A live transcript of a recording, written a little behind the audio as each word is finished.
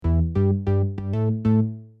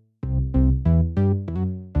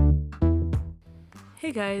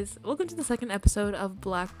Hey guys, welcome to the second episode of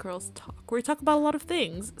Black Girls Talk, where we talk about a lot of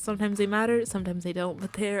things. Sometimes they matter, sometimes they don't,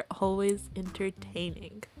 but they're always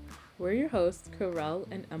entertaining. We're your hosts, Corel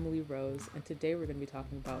and Emily Rose, and today we're going to be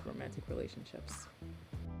talking about romantic relationships.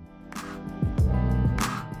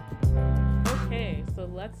 Okay, so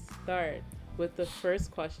let's start with the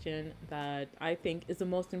first question that I think is the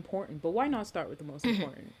most important, but why not start with the most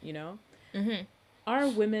important, you know? Are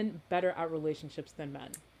women better at relationships than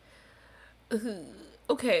men?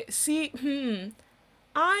 Okay, see,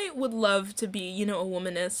 I would love to be, a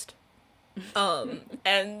womanist.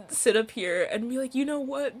 And sit up here and be like, you know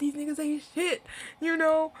what, these niggas ain't shit, men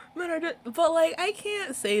are just, but like, I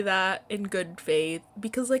can't say that in good faith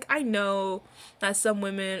because like, I know that some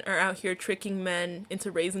women are out here tricking men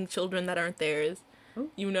into raising children that aren't theirs, or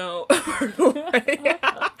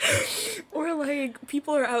like,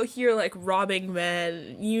 people are out here like robbing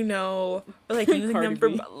men, or like using them for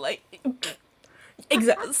like,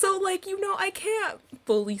 exactly. So like, I can't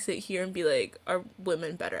fully sit here and be like, are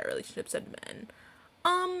women better at relationships than men?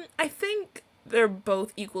 I think they're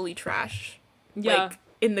both equally trash. Yeah. Like,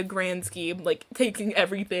 in the grand scheme, like taking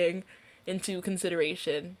everything into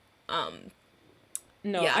consideration.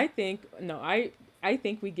 No, Yeah. I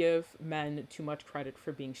think we give men too much credit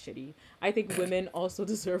for being shitty. I think women also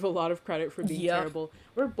deserve a lot of credit for being terrible.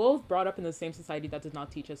 We're both brought up in the same society that does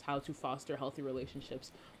not teach us how to foster healthy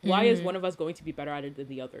relationships. Why is one of us going to be better at it than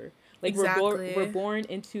the other? Like, exactly. we're born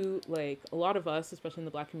into, like, a lot of us, especially in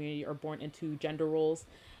the Black community, are born into gender roles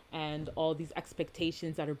and all these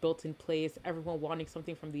expectations that are built in place, everyone wanting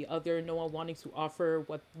something from the other, no one wanting to offer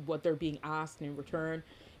what they're being asked in return.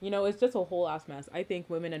 It's just a whole ass mess. I think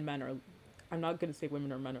women and men are, I'm not going to say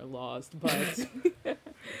women or men are lost, but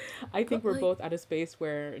I think we're both at a space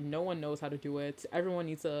where no one knows how to do it. Everyone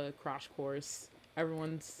needs a crash course.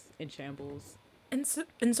 Everyone's in shambles. And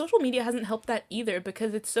social media hasn't helped that either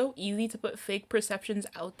because it's so easy to put fake perceptions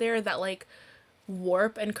out there that like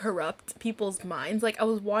warp and corrupt people's minds. Like, I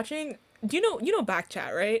was watching, do you know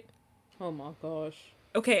Backchat, right? Oh my gosh.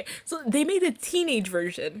 Okay, so they made a teenage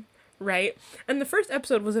version, right? And the first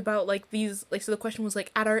episode was about like these, like, so the question was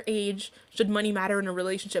like, at our age, should money matter in a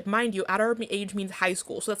relationship? Mind you, at our age means high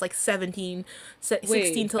school, so that's like 16 to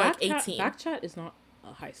like 18. Backchat is not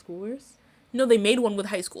high schoolers? No, they made one with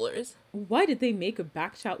high schoolers. Why did they make a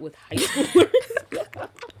Backchat with high schoolers?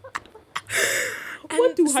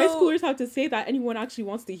 What do high schoolers have to say that anyone actually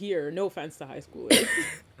wants to hear? No offense to high schoolers.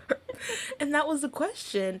 And that was the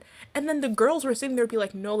question. And then the girls were sitting there be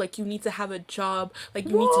like, no, like, you need to have a job. Like,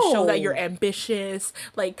 you need to show that you're ambitious.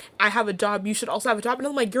 Like, I have a job. You should also have a job. And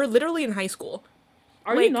I'm like, you're literally in high school.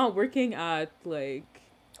 Are you not working at, like...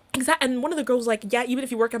 Exactly. And one of the girls was like, yeah, even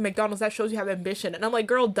if you work at McDonald's, that shows you have ambition. And I'm like,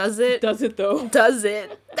 girl, does it? Does it, though? Does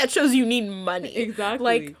it? That shows you need money. Exactly.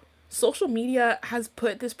 Like, social media has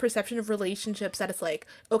put this perception of relationships that it's like,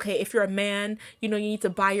 okay, if you're a man, you need to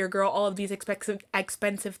buy your girl all of these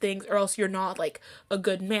expensive things or else you're not like a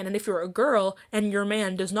good man. And if you're a girl and your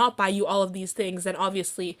man does not buy you all of these things, then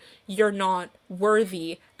obviously you're not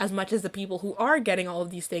worthy as much as the people who are getting all of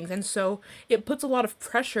these things. And so it puts a lot of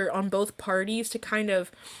pressure on both parties to kind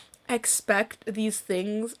of expect these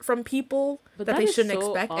things from people that they shouldn't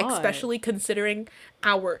expect, especially considering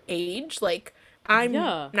our age. Like, I'm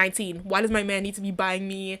 19. Why does my man need to be buying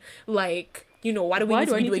me, like, why do we need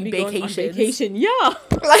to be doing vacations? Yeah.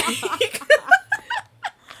 Like,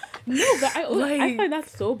 no, but I find that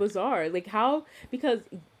so bizarre. Like, how, because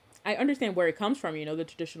I understand where it comes from, the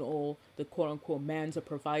traditional, the quote unquote man's a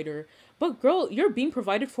provider. But girl, you're being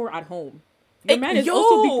provided for at home. Your man is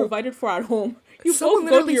also being provided for at home. You both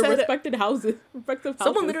go to your respective houses.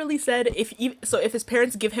 Someone literally said if his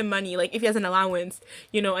parents give him money, like if he has an allowance,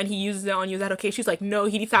 and he uses it on you, is that okay? She's like, no,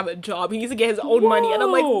 he needs to have a job. He needs to get his own money. And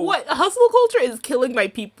I'm like, what? Hustle culture is killing my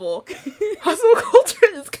people. Hustle culture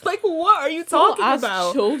is like, what are you talking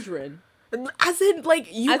about? Children. As in, like,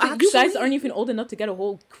 you guys aren't even old enough to get a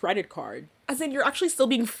whole credit card. As in, you're actually still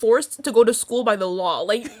being forced to go to school by the law.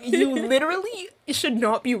 Like, you literally should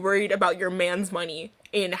not be worried about your man's money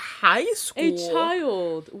in high school. A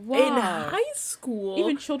child. Wow. In high school.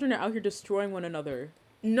 Even children are out here destroying one another.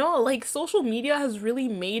 No, like, social media has really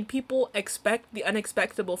made people expect the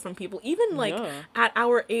unexpected from people. Even, like, at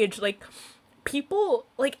our age, like, people,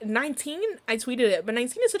 like, 19, I tweeted it, but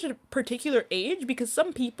 19 is such a particular age because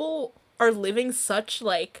some people are living such,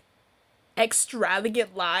 like,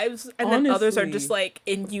 extravagant lives, and honestly, then others are just like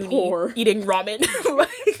in uni poor, eating ramen.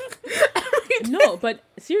 No, but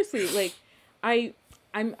seriously, like, I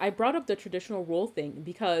brought up the traditional role thing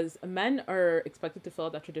because men are expected to fill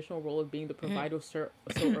out that traditional role of being the provider so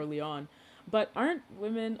early on. But aren't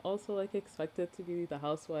women also like expected to be the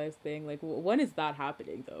housewives thing? Like, when is that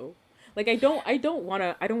happening though? Like, I don't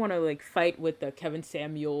wanna like fight with the Kevin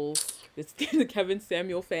Samuel, the Kevin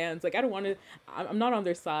Samuel fans. Like, I don't want to. I'm not on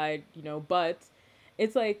their side, you know. But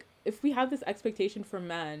it's like if we have this expectation for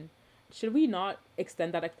men, should we not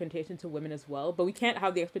extend that expectation to women as well? But we can't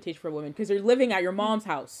have the expectation for women because you're living at your mom's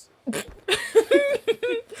house.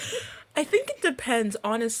 I think it depends,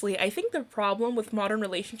 honestly. I think the problem with modern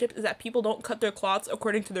relationships is that people don't cut their cloths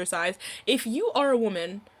according to their size. If you are a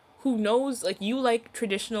woman who knows, like, you like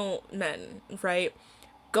traditional men, right?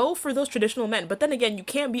 Go for those traditional men. But then again, you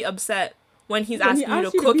can't be upset when he's When he asking you to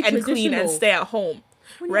asks you to cook be and clean and traditional. stay at home,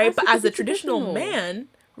 When he right? asks But you to as a be traditional traditional. man,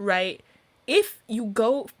 right? If you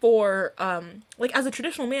go for like as a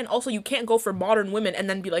traditional man, also you can't go for modern women and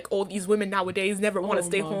then be like, oh, these women nowadays never want to Oh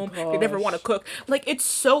stay my home, they never want to gosh. cook. Like, it's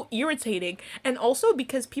so irritating. And also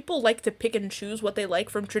because people like to pick and choose what they like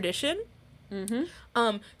from tradition.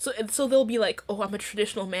 Mm-hmm. So they'll be like, oh, I'm a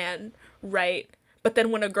traditional man, right? But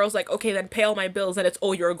then when a girl's like, okay, then pay all my bills, and it's,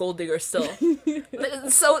 oh, you're a gold digger still.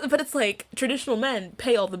 So, but it's like traditional men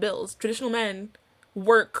pay all the bills. Traditional men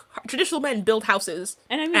work. Traditional men build houses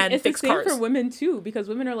And I mean, and it's the fix same for cars. women too, because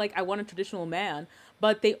women are like, I want a traditional man,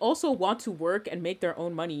 but they also want to work and make their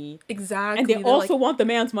own money, and they Exactly. They're also like, want the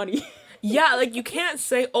man's money, yeah, like you can't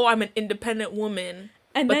say, "Oh, I'm an independent woman,"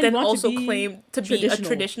 and but then then want to also be claim to be a traditional.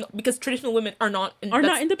 traditional, because traditional women are not Are not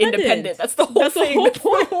that's independent. independent. That's the whole That's the thing. whole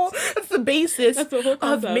point. That's the basis That's the whole of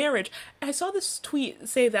concept. marriage. I saw this tweet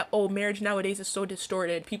say that, oh, marriage nowadays is so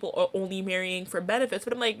distorted. People are only marrying for benefits,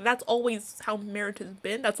 but I'm like, that's always how marriage has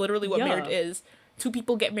been. That's literally what marriage Yeah, is. Two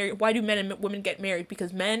people get married. Why do men and women get married?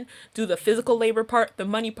 Because men do the physical labor part, the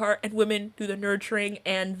money part, and women do the nurturing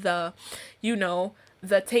and the, you know,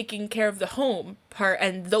 the taking care of the home part.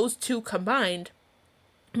 And those two combined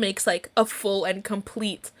makes like a full and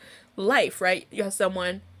complete life, right? You have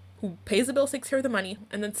someone who pays the bills, takes care of the money,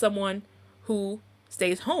 and then someone who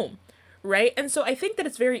stays home, right? And so I think that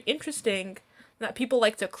it's very interesting that people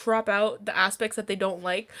like to crop out the aspects that they don't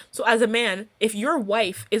like. So as a man, if your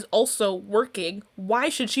wife is also working, why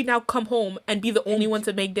should she now come home and be the only and one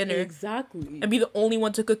to make dinner exactly. and be the only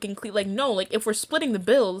one to cook and clean? Like, no, like if we're splitting the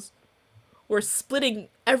bills, we're splitting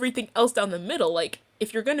everything else down the middle. Like,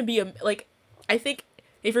 if you're gonna be a like, I think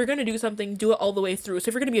if you're gonna do something, do it all the way through. So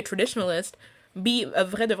if you're gonna be a traditionalist, be a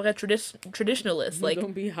vrai de vrai traditionalist. Like,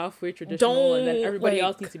 Don't be halfway traditional, and then don't everybody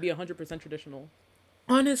else needs like to be 100% traditional.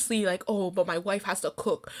 honestly like, oh, but my wife has to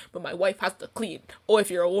cook, but my wife has to clean. Or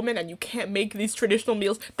if you're a woman and you can't make these traditional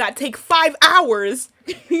meals that take 5 hours,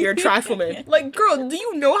 you're a trash woman. Like, girl, do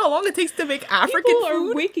you know how long it takes to make People African are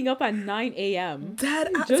food? waking up at 9 a.m. That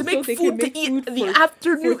to just so make they can food make to eat food in the for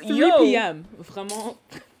afternoon, 3 yo. p.m. Vraiment.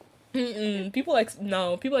 People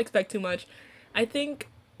no, people expect too much. I think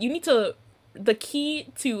you need to the key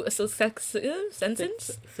to a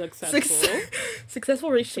sentence Successful. successful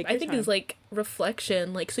relationship, Take I your think, is time. like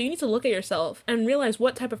reflection. Like, so you need to look at yourself and realize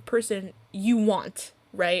what type of person you want,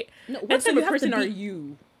 right? No, what And so type you of have to person are be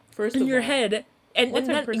you? First in of your all, head, what and type of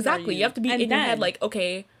then person are exactly, you you? have to be And in your head then like,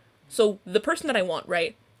 okay, so the person that I want,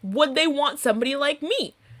 right, would they want somebody like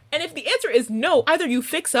me? And if the answer is no, either you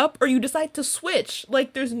fix up or you decide to switch.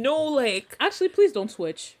 Like, there's no like, actually, please don't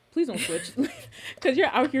switch. Please don't switch, because you're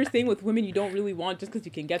out here staying with women you don't really want just because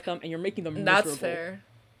you can get them, and you're making them that's miserable. fair.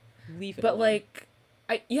 Leave it But alone. like,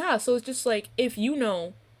 yeah, so it's just like, if you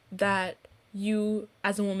know that you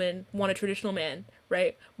as a woman want a traditional man,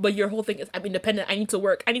 right? But your whole thing is, I'm independent, I need to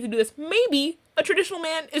work, I need to do this. Maybe a traditional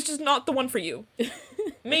man is just not the one for you.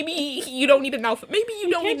 Maybe you don't need an alpha. Maybe you You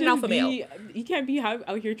don't need can't an alpha just male. be. You can't be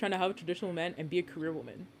out here trying to have a traditional man and be a career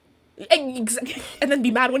woman. And then be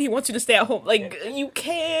mad when he wants you to stay at home. Like, you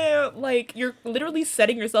can't, like, you're literally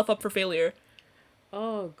setting yourself up for failure.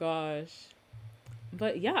 Oh gosh.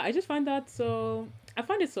 But yeah, I just find that so. I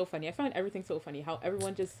find it so funny. I find everything so funny. How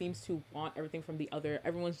everyone just seems to want everything from the other.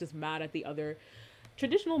 Everyone's just mad at the other.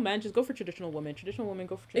 Traditional men just go for traditional women. Traditional women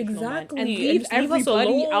go for traditional men, and Exactly. And leave just leave us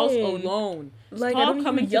everybody else alone. alone. Like, I Stop don't need you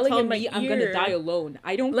coming to yelling tell in my me I'm gonna die ear. alone.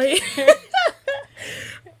 I don't Like, care.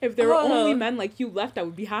 If there were only uh, men like you left, I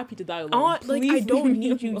would be happy to die alone. like, I Please leave don't me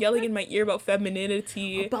need you alone. yelling in my ear about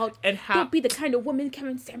femininity About and how. don't be the kind of woman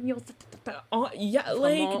Kevin Samuels. Yeah,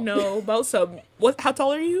 like, Vraiment. no, about some. What? How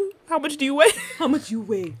tall are you? How much do you weigh? How much you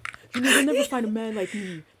weigh? You'll never find a man like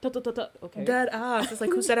me. Ta, ta, ta, ta. Okay. Dead ass. It's like,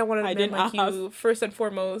 who said I wanted a I man didn't like ask. you? First and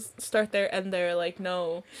foremost, start there and there. Like,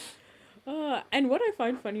 no. And what I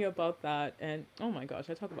find funny about that, and oh my gosh,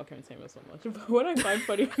 I talk about Kevin Samuels so much. But what I find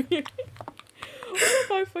funny, what I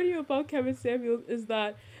find funny about Kevin Samuels is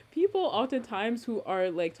that people oftentimes who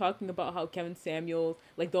are like talking about how Kevin Samuels,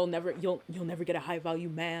 like you'll never get a high value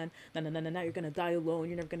man. No, you're gonna die alone.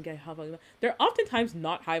 You're never gonna get a high value man. They're oftentimes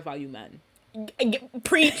not high value men.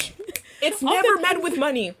 Preach. It's never men with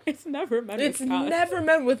money. It's never men. It's with cash. never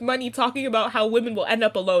men with money talking about how women will end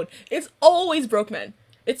up alone. It's always broke men.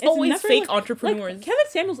 It's always never, fake like, entrepreneurs. Like, Kevin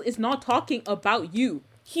Samuels is not talking about you.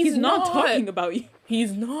 He's not talking about you.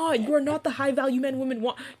 He's not. You are not the high value men women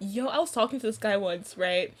want. Yo, I was talking to this guy once,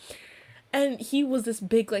 right? And he was this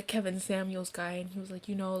big, like, Kevin Samuels guy. And he was like,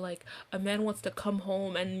 you know, like, a man wants to come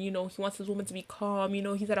home and, you know, he wants his woman to be calm. You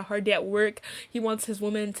know, he's had a hard day at work. He wants his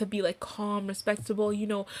woman to be, like, calm, respectable, you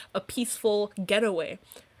know, a peaceful getaway.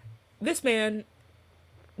 This man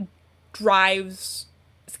drives,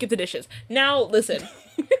 skip the dishes. Now, listen.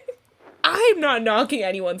 I'm not knocking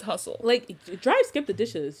anyone's hustle. Like, drive, skip the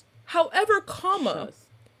dishes. However, comma. Just,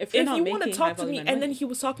 if you want to talk to me, and then he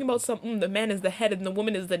was talking about the man is the head and the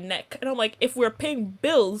woman is the neck. And I'm like, if we're paying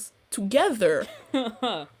bills together,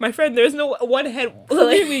 my friend, there's no one head.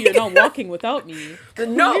 Clearly, you're not walking without me.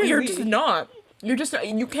 No, you're just not. You're just not.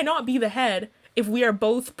 You cannot be the head if we are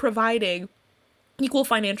both providing equal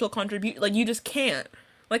financial contribution. Like, you just can't.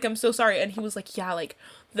 Like, I'm so sorry. And he was like, yeah, like,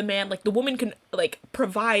 the man, like, the woman can, like,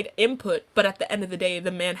 provide input, but at the end of the day, the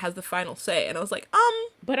man has the final say. And I was like,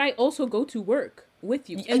 But I also go to work with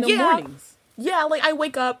you in the mornings. Yeah, like, I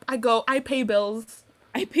wake up, I go, I pay bills.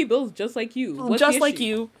 I pay bills just like you. What's just like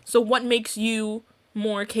you. So what makes you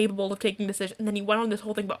more capable of taking decisions? And then he went on this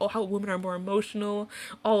whole thing about, oh, how women are more emotional,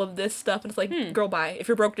 all of this stuff. And it's like, girl, bye. If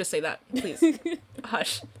you're broke, just say that, please.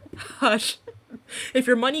 Hush. Hush. If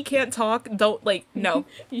your money can't talk, don't, like, no.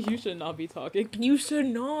 You should not be talking. You should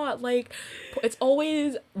not. Like, it's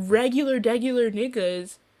always regular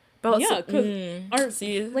niggas. About because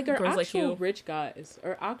our girls actual rich guys,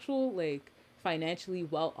 are actual, like, financially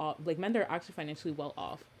well off, like, men that are actually financially well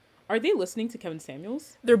off, are they listening to Kevin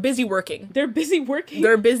Samuels? They're busy working. They're busy working.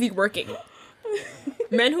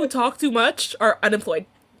 Men who talk too much are unemployed.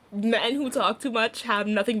 Men who talk too much have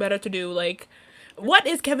nothing better to do, like... What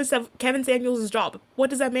is Kevin Samuels' job?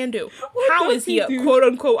 What does that man do? How is he a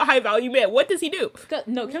quote-unquote high-value man? What does he do?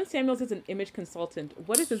 No, Kevin Samuels is an image consultant.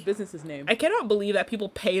 What is his business's name? I cannot believe that people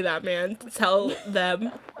pay that man to tell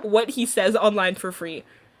them what he says online for free.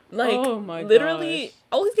 Like, oh my literally, gosh.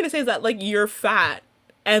 All he's gonna say is that, like, you're fat.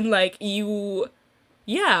 And, like,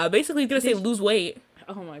 basically he's gonna say lose weight.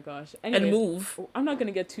 Oh my gosh. Anyways, and move. I'm not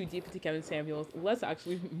gonna get too deep into Kevin Samuels. Let's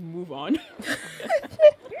actually move on.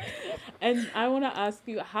 And I want to ask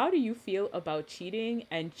you, how do you feel about cheating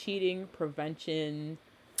and cheating prevention?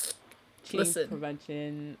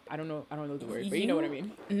 Prevention. I don't know the word, but you know what I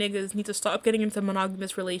mean. Niggas need to stop getting into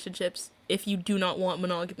monogamous relationships if you do not want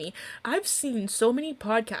monogamy. I've seen so many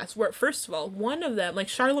podcasts where, first of all, one of them, like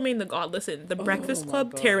Charlemagne the God, listen, the Breakfast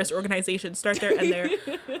Club terrorist organization, start there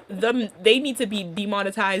and they need to be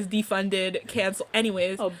demonetized, defunded, canceled,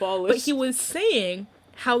 anyways. Abolished. But he was saying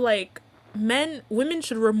how, like, women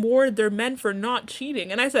should reward their men for not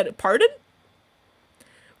cheating. And I said, pardon?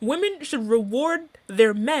 Women should reward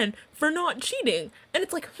their men for not cheating. And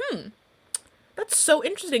it's like, that's so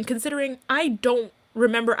interesting considering I don't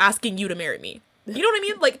remember asking you to marry me. You know what I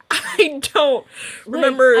mean? Like, I don't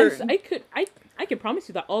remember. I can promise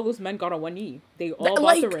you that all those men got on one knee. They all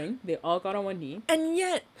got the ring. They all got on one knee. And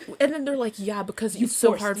then they're like, yeah, because it's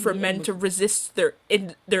so hard for men to resist their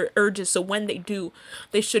urges. So when they do,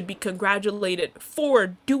 they should be congratulated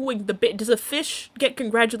for doing the bit. Does a fish get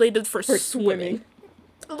congratulated for swimming?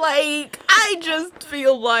 Like, I just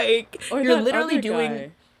feel like you're literally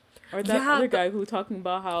doing... Or that other guy who talking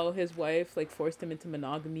about how his wife, like, forced him into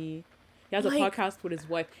monogamy. He has a podcast with his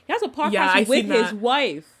wife. He has a podcast with his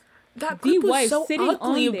wife. That clip was so sitting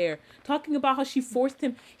ugly. on there talking about how she forced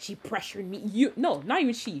him. She pressured me. Not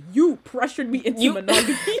even she. You pressured me into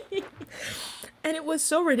monogamy. And it was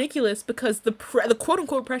so ridiculous because the quote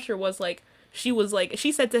unquote pressure was like, she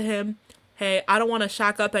said to him, hey, I don't want to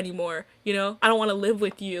shack up anymore. You know, I don't want to live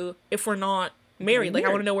with you if we're not married. Like, I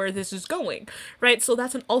want to know where this is going. Right? So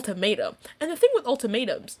that's an ultimatum. And the thing with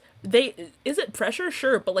ultimatums, is it pressure?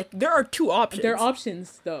 Sure. But, like, there are two options. There are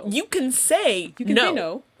options, though. You can say say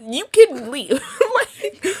no. You can leave.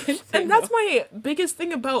 And that's my biggest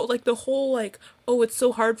thing about, like, the whole, like, oh, it's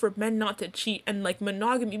so hard for men not to cheat and, like,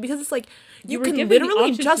 monogamy. Because it's like, you can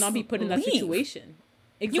literally just not be put in that situation.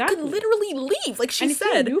 Exactly. You can literally leave, like she said.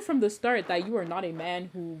 And if you knew from the start that you are not a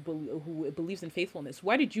man who believes in faithfulness,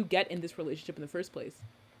 why did you get in this relationship in the first place?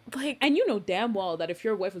 Like, and you know damn well that if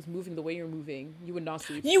your wife was moving the way you're moving, you would not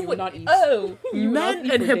sleep. You would not eat. Oh,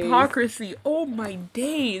 men and hypocrisy. Days. Oh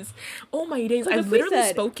my days. I've literally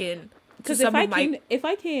spoken to Because some of my if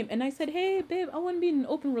I came and I said, "Hey, babe, I want to be in an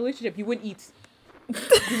open relationship," you wouldn't eat.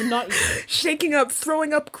 You would not eat. shaking up,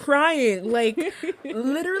 throwing up, crying. Like,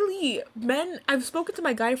 literally, men, I've spoken to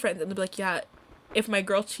my guy friends and they'll be like, yeah, if my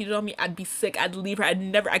girl cheated on me, I'd be sick. I'd leave her.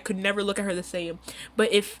 I could never look at her the same.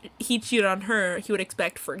 But if he cheated on her, he would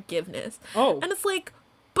expect forgiveness. Oh, And it's like,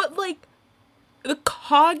 but like, the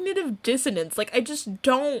cognitive dissonance, like, I just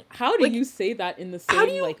don't. how do like, you say that in the how do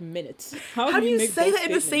same you- like minute? How do you make say both that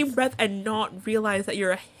in the same statements? breath and not realize that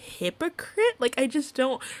you're a hypocrite? Like, I just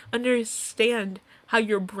don't understand how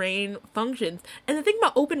your brain functions. And the thing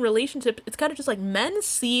about open relationships, it's kind of just like men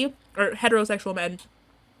see, or heterosexual men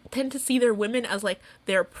tend to see their women as like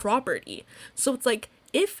their property. So it's like,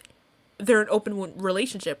 if they're an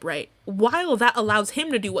relationship, right? While that allows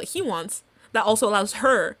him to do what he wants, that also allows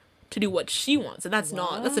her to do what she wants. And that's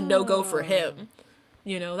a no-go for him.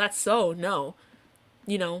 That's so no.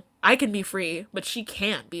 I can be free, but she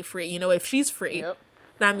can't be free. If she's free, Yep.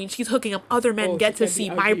 that means she's hooking up other men, Oh, get she to can't be see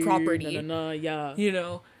out my here, property.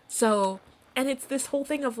 Yeah. So, and it's this whole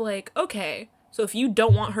thing of like, okay, so if you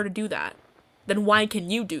don't want her to do that, then why can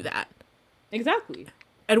you do that? Exactly.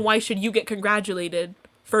 And why should you get congratulated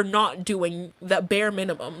for not doing the bare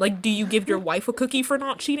minimum? Like, do you give your wife a cookie for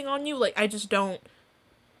not cheating on you? Like, I just don't.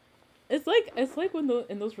 It's like when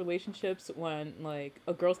in those relationships when like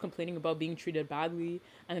a girl's complaining about being treated badly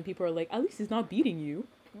and then people are like, at least he's not beating you.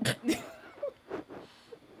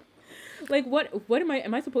 Like what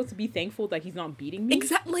am I supposed to be thankful that he's not beating me?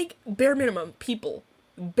 Exactly, like, bare minimum, people.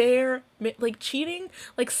 Like, cheating,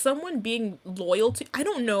 like, someone being loyal to, I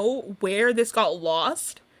don't know where this got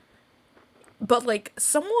lost, but, like,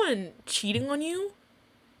 someone cheating on you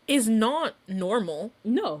is not normal.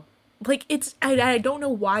 No. Like, I don't know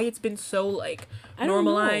why it's been so, like, I don't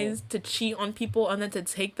know. normalized to cheat on people and then to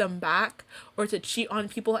take them back, or to cheat on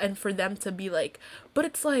people and for them to be like, but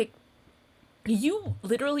it's like, you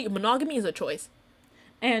literally, monogamy is a choice.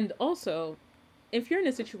 And also, if you're in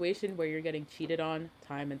a situation where you're getting cheated on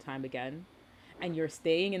time and time again and you're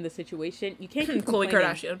staying in the situation, you can't keep Khloe complaining.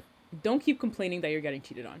 Kardashian. Don't keep complaining that you're getting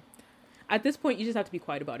cheated on. At this point, you just have to be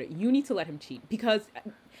quiet about it. You need to let him cheat because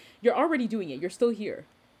you're already doing it. You're still here.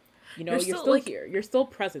 You're still like, here. You're still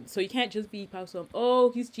present. So you can't just be passive. Oh,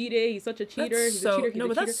 he's cheating. He's such a cheater. He's a cheater. He's a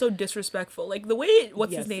cheater. that's so disrespectful. Like, the way,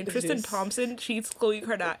 what's Yes, his name? it Tristan is. Thompson cheats Khloe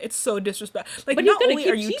Kardashian. It's so disrespectful. Like, But he's not gonna only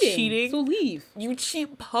keep are you cheating, so leave. you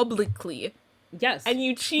cheat publicly. Yes. And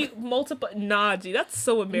you cheat multiple. Nah, G, that's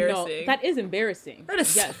so embarrassing. No, that is embarrassing. That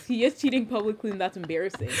is yes, he is cheating publicly, and that's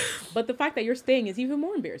embarrassing. But the fact that you're staying is even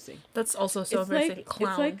more embarrassing. That's also so embarrassing.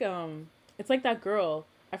 Clown. It's like that girl.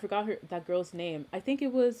 I forgot that girl's name. I think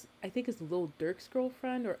it's Lil Durk's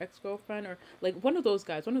girlfriend or ex-girlfriend or like one of those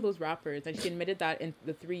guys, one of those rappers. And she admitted that in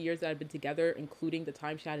the 3 years that had been together, including the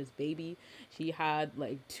time she had his baby, she had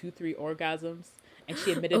like 2-3 orgasms, and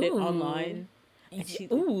she admitted it online. And she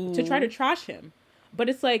to try to trash him, but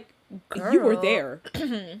it's like, Girl. you were there.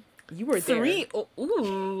 You were there. 3.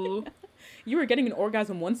 Ooh. You were getting an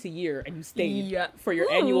orgasm once a year, and you stayed for your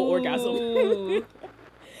annual orgasm.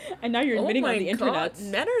 And now you're admitting on the internet.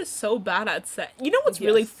 Men are so bad at sex. You know what's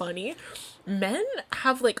really Yes. funny? Men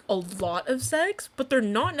have like a lot of sex, but they're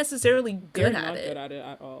not necessarily good They're at not it. good at it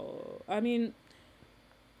at all. I mean,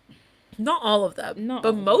 Not all of them, Not but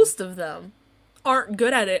all of them. most of them aren't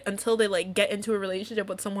good at it until they like get into a relationship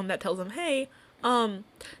with someone that tells them, "Hey,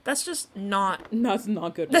 that's just not." that's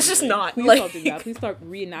not good. That's just not, Please like- stop doing that. Please start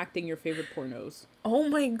reenacting your favorite pornos. Oh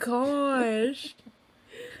my gosh.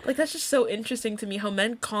 Like, that's just so interesting to me how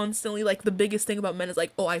men constantly, like, the biggest thing about men is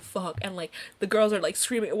like, oh, I fuck, and like the girls are like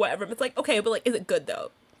screaming or whatever. It's like, okay, but like, is it good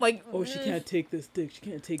though? Like, Oh, she can't take this dick. She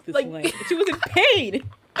can't take this Like- length. She wasn't paid.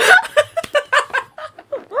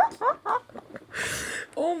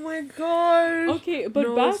 oh my gosh. Okay, but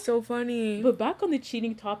No, back it's so funny. But back on the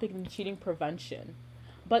cheating topic and cheating prevention.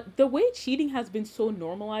 But the way cheating has been so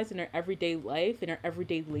normalized in our everyday life, in our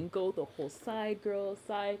everyday lingo, the whole side girl,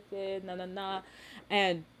 side fit, na.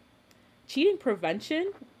 And cheating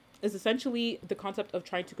prevention is essentially the concept of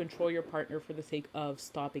trying to control your partner for the sake of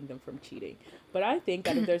stopping them from cheating. But I think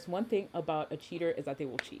that if there's one thing about a cheater is that they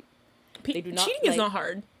will cheat. They do not, Cheating is like- not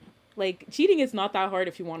hard. Like, cheating is not that hard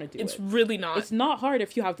if you want to do It's it. really not. It's not hard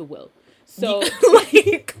if you have the will. So,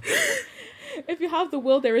 like, if you have the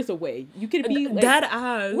will, there is a way. You could be like, dead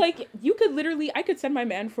ass. like, you could literally, I could send my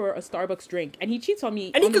man for a Starbucks drink, and he cheats on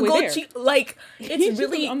me and on he the could way go there. cheat. Like, He it's cheats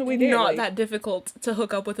really on the way there, not like- that difficult to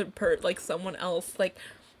hook up with like someone else. Like,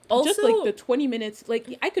 also, Just like the 20 minutes,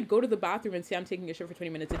 like, I could go to the bathroom and say I'm taking a shit for 20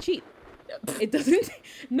 minutes and cheat. It doesn't,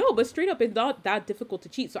 no, but straight up, it's not that difficult to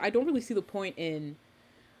cheat. So I don't really see the point in,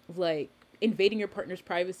 like, invading your partner's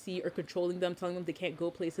privacy or controlling them, telling them they can't go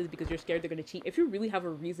places because you're scared they're going to cheat, if you really have a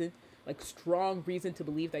reason, like strong reason to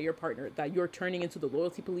believe that your partner, that you're turning into the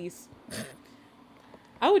loyalty police,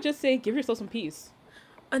 I would just say give yourself some peace.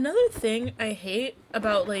 Another thing I hate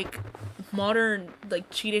about like modern like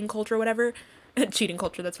cheating culture or whatever, cheating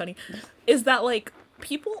culture, that's funny, is that like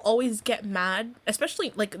people always get mad,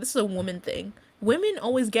 especially like this is a woman thing. Women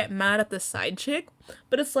always get mad at the side chick,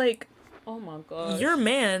 but it's like Oh my god. your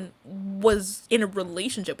man was in a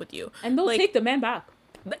relationship with you. And they'll like, take the man back.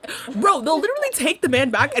 Bro, they'll literally take the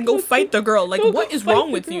man back and go fight the girl. Like, They'll what go is fight wrong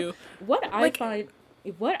the with girl. you? What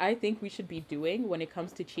I think we should be doing when it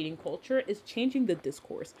comes to cheating culture is changing the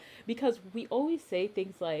discourse, because we always say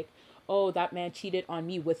things like, "Oh, that man cheated on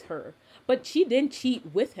me with her," but she didn't cheat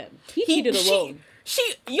with him. He cheated alone.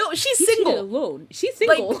 She's He single. cheated alone. She's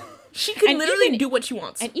single. Like, she can And literally even- do what she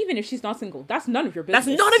wants. And even if she's not single, that's none of your business.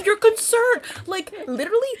 That's none of your concern. Like,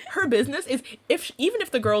 literally, her business is even if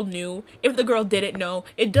the girl knew, if the girl didn't know,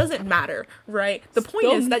 it doesn't matter, right? The point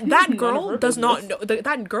Still is that none of girl her does not know business.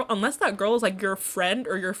 that girl, unless that girl is like your friend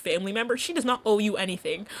or your family member, she does not owe you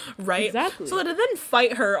anything, right? Exactly. So to then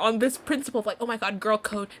fight her on this principle of like, oh my god, girl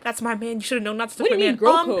code, that's my man. You should have known not to touch What do my you man. mean,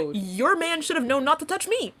 girl code? Your man should have known not to touch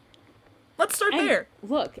me. Let's start And there.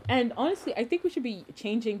 look, and honestly, I think we should be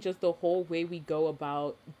changing just the whole way we go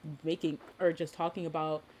about making or just talking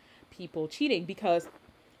about people cheating, because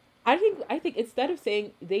I think instead of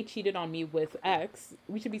saying they cheated on me with X,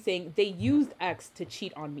 we should be saying they used X to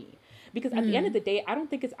cheat on me. Because at the end of the day, I don't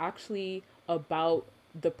think it's actually about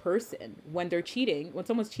the person when they're cheating. When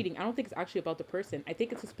someone's cheating, I don't think it's actually about the person. I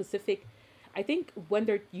think it's a specific. I think when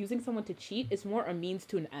they're using someone to cheat, it's more a means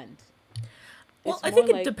to an end. Well, It's I more think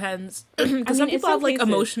it like- depends because mean, some in people some have like cases-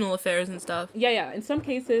 emotional affairs and stuff. Yeah. In some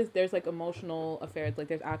cases, there's like emotional affairs. Like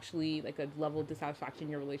there's actually like a level of dissatisfaction in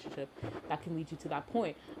your relationship that can lead you to that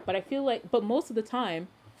point. But I feel like, but most of the time,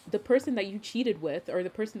 the person that you cheated with or the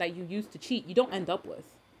person that you used to cheat, you don't end up with.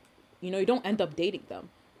 You know, you don't end up dating them.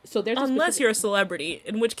 So there's a Unless specific- you're a celebrity,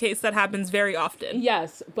 in which case that happens very often.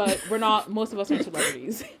 Yes, but we're not. Most of us aren't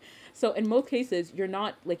celebrities. So in most cases, you're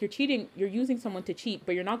not like you're cheating. You're using someone to cheat,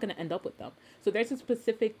 but you're not going to end up with them. So there's a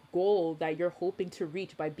specific goal that you're hoping to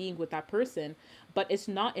reach by being with that person, but it's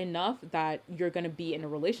not enough that you're going to be in a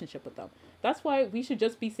relationship with them. That's why we should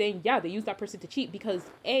just be saying, yeah, they used that person to cheat because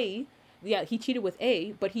yeah, he cheated with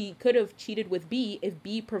A, but he could have cheated with B if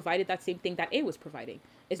B provided that same thing that A was providing.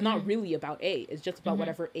 It's not really about A. It's just about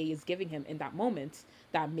whatever A is giving him in that moment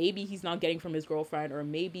that maybe he's not getting from his girlfriend, or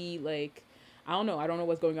maybe like, I don't know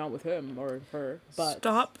what's going on with him or her, but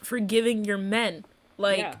Stop forgiving your men.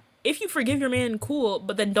 Like, Yeah. if you forgive your man, cool,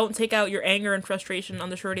 but then don't take out your anger and frustration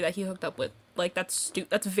on the shorty that he hooked up with. Like, that's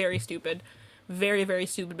very stupid. Very, very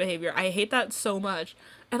stupid behavior. I hate that so much.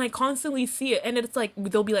 And I constantly see it. And it's like,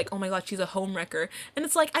 they'll be like, oh my god, she's a home wrecker. And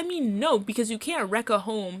it's like, I mean, no, because you can't wreck a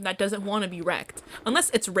home that doesn't want to be wrecked.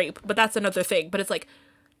 Unless it's rape, but that's another thing. But it's like,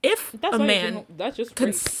 if that's a why man that's just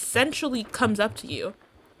rape. consensually comes up to you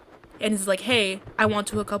and is like, hey, I want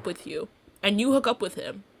to hook up with you, and you hook up with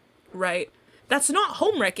him, right? That's not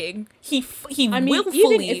home wrecking. He I mean,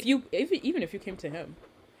 willfully, even if you came to him,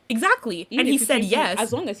 exactly, even and if he you said came to him, yes,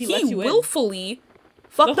 as long as he lets you in. willfully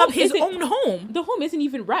fucked The up home his isn't- own home. the home isn't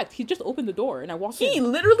even wrecked. He just opened the door and I walked He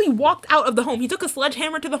in. literally walked out of the home. He took a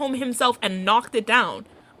sledgehammer to the home himself and knocked it down.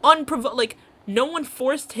 Like, no one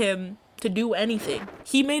forced him to do anything.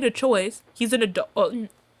 He made a choice. He's an adult.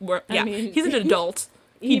 Yeah, mean, he's an adult.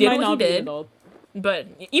 He did might what not he be an did. adult. But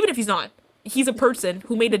even if he's not, he's a person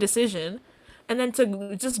who made a decision. And then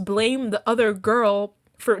to just blame the other girl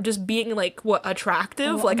for just being, like, what,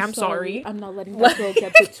 attractive? Oh, like, I'm sorry. I'm not letting that girl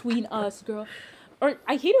get between us, girl. Or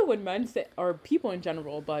I hate it when men say, or people in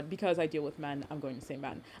general, but because I deal with men, I'm going to say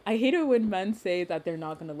men. I hate it when men say that they're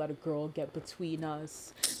not going to let a girl get between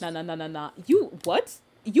us. Nah. You, what?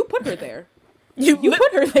 You put her there. You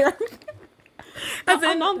put her there. As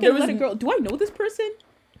I'm in, not there going to was let a girl. Do I know this person?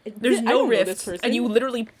 There's I no don't know this rift, person. and you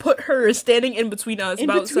literally put her standing in between us. in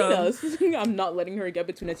about between some, us. I'm not letting her get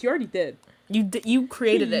between us. You already did. You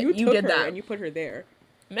created it. You took did her that. and you put her there.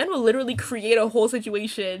 Men will literally create a whole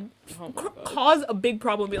situation, Oh my God. cause a big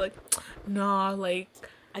problem, and be like, nah, like,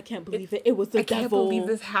 I can't believe it. It was the I devil. can't believe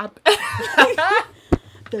this happened.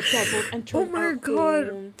 The devil entered Oh my our God.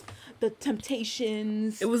 home. The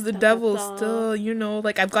temptations. It was the da, da, devil da. still, you know,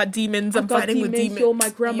 like, I've got demons, I'm I've got fighting with demons. Yo, my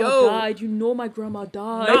grandma Yo, died. You know my grandma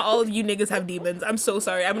died. not all of you niggas have demons. I'm so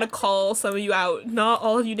sorry. I'm gonna call some of you out. Not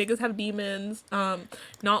all of you niggas have demons. Not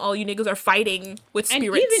all you niggas are fighting with and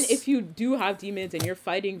spirits. even if you do have demons and you're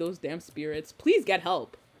fighting those damn spirits, please get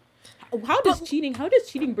help. But How does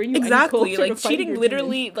cheating bring you any exactly, closer to like fighting cheating your demons?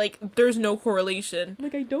 literally, like there's no correlation.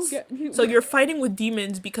 Like, I don't get. So you're fighting with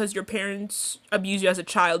demons because your parents abused you as a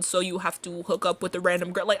child, so you have to hook up with a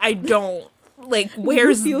random girl. Like I don't like You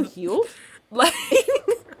where's feel healed? like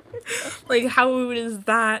like how does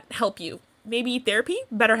that help you? Maybe therapy,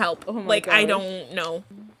 better help. Oh my Like I gosh. don't know.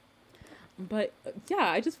 But yeah,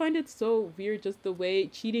 I just find it so weird, just the way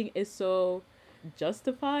cheating is so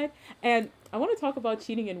justified. And I want to talk about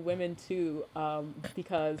cheating in women too,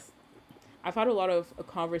 because I've had a lot of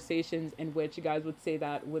conversations in which guys would say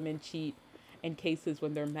that women cheat in cases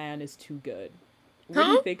when their man is too good. What do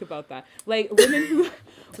you Huh? think about that? Like women who,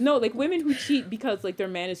 no, like women who cheat because like their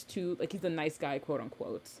man is too, like he's a nice guy, quote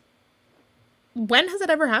unquote. When has that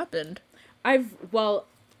ever happened? I've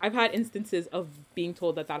had instances of being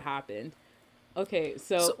told that that happened. Okay,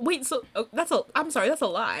 So so wait, so that's a. I'm sorry, that's a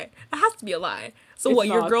lie. It has to be a lie. So it's what?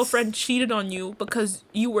 Your not. girlfriend cheated on you because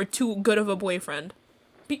you were too good of a boyfriend.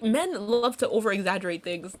 Men love to over exaggerate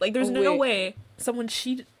things. Like Oh there's no wait, way someone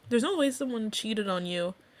cheated. There's no way someone cheated on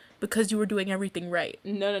you because you were doing everything right.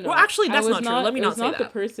 no, no, Well, no. actually, I that's was not true. not. Let me It was not say not the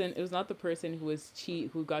that. person. It was not the person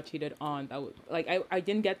who got cheated on. That was like I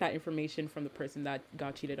didn't get that information from the person that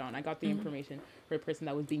got cheated on. I got the information for the person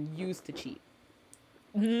that was being used to cheat.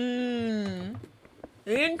 Hmm.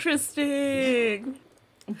 Interesting.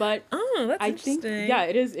 But Oh, that's I think yeah, interesting.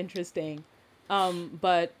 it is interesting.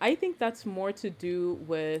 But I think that's more to do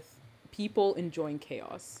with people enjoying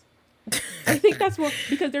chaos. I think that's more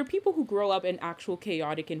because there are people who grow up in actual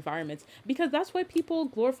chaotic environments because that's why people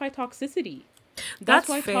glorify toxicity. That's That's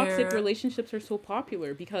why toxic fair. relationships are so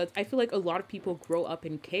popular because I feel like a lot of people grow up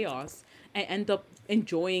in chaos and end up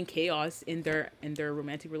enjoying chaos in their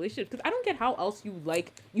romantic relationships because I don't get how else you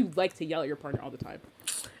like to yell at your partner all the time.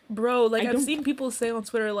 Bro, like I I've don't seen people say on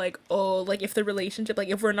Twitter like, "Oh, like if the relationship like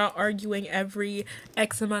if we're not arguing every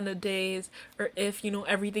X amount of days or if,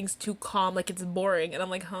 everything's too calm, like it's boring." And I'm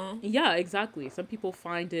like, "Huh?" Yeah, exactly. Some people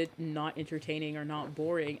find it not entertaining or not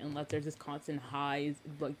boring unless there's this constant highs,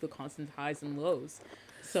 like the constant highs and lows.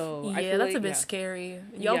 So I Yeah, feel that's a like, bit yeah, scary.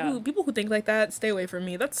 Y'all yeah. who people who think like that, stay away from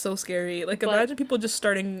me. That's so scary. Like But imagine people just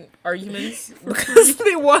starting arguments for because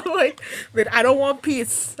free, they want like that I don't want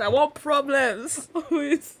peace. I want problems.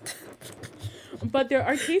 always. But there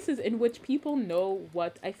are cases in which people know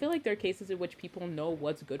what, I feel like there are cases in which people know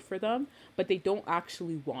what's good for them, but they don't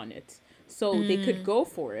actually want it. So they could go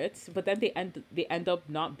for it, but then they end up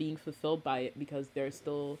not being fulfilled by it because they're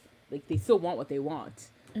still like they still want what they want.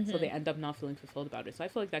 So they end up not feeling fulfilled about it. So I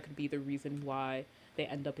feel like that could be the reason why they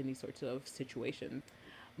end up in these sorts of situations.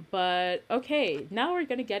 But okay, now we're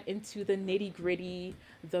gonna get into the nitty gritty,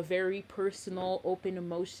 the very personal, open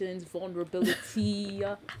emotions, vulnerability,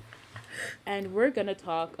 and we're gonna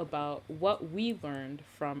talk about what we learned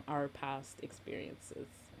from our past experiences.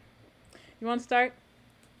 You want to start?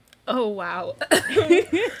 Oh wow.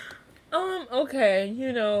 Okay,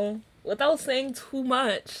 without saying too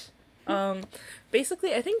much. Um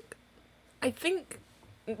Basically I think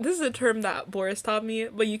this is a term that Boris taught me,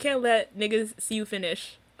 but you can't let niggas see you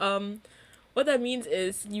finish. What that means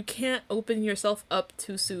is you can't open yourself up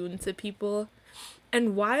too soon to people.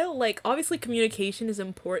 And while like obviously communication is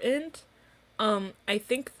important, I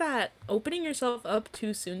think that opening yourself up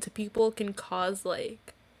too soon to people can cause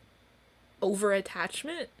like over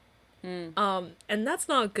attachment. Mm. And that's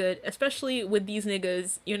not good, especially with these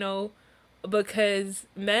niggas, because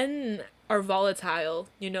men are volatile,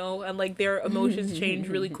 and like their emotions change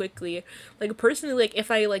really quickly. Like personally, like if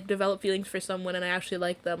I like develop feelings for someone and I actually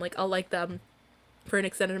like them, like I'll like them for an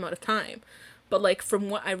extended amount of time. But like from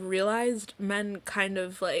what I've realized, men kind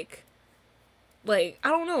of like I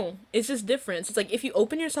don't know, it's just different. It's like if you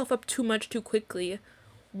open yourself up too much too quickly,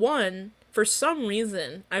 one, for some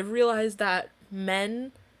reason, I've realized that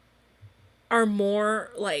men are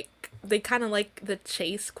more like they kind of like the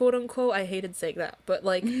chase, quote unquote. I hated saying that, but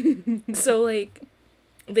like so like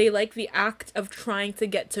they like the act of trying to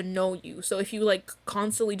get to know you. So if you like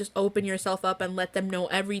constantly just open yourself up and let them know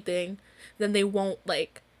everything, then they won't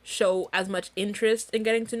like show as much interest in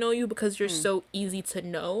getting to know you because you're Mm. so easy to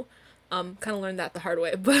know. Kind of learned that the hard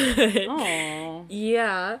way, but Oh.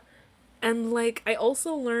 yeah. And like I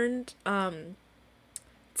also learned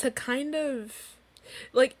to kind of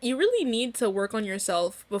like you really need to work on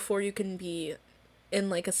yourself before you can be in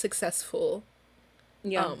like a successful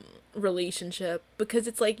Yeah. um relationship, because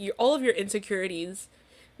it's like all of your insecurities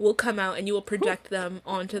will come out and you will Whew. project them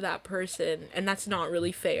onto that person, and that's not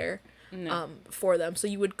really fair No. for them. So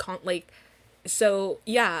you would like so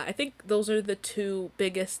yeah, I think those are the two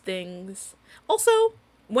biggest things. Also,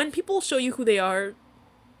 when people show you who they are,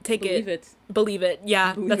 take it, Believe it. believe it.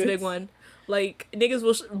 Yeah, Believe that's a it. big one. Like, niggas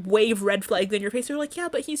will wave red flags in your face. You're like, yeah,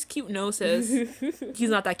 but he's cute. No, sis. He's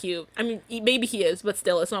not that cute. I mean, maybe he is, but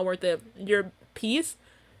still, it's not worth it. Your peace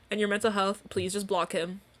and your mental health, please just block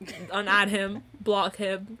him. Unadd him, block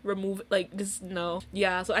him, remove, like, just no.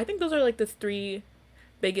 Yeah, so I think those are, like, the three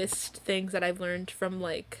biggest things that I've learned from,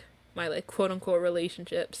 like, my, like, quote-unquote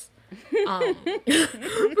relationships.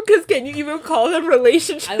 Because can you even call them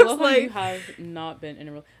relationships? I love how like, you have not been in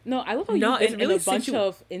a no. I love how no, you've it's been really in a bunch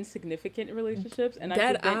of insignificant relationships, and I've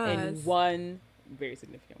dead just been ass. in one very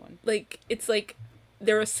significant one. Like, it's like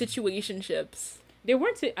there are situationships. They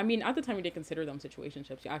weren't. I mean, at the time, you didn't consider them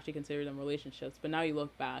situationships. You actually consider them relationships. But now you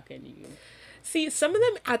look back and you. See, some of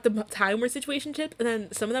them at the time were situationships, and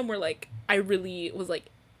then some of them were like, I really was like,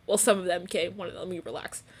 well, some of them, okay, one of them, let me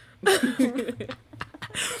relax.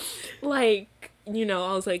 Like, you know,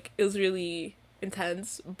 I was like, it was really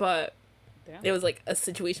intense, but Yeah. it was like a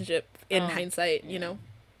situationship in Oh, hindsight, yeah. you know?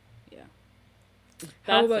 Yeah.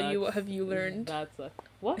 How That about you? sucks. What have you learned? That sucks.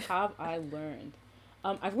 What have I learned?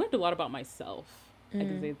 I've learned a lot about myself. I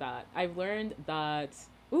can say that. I've learned that.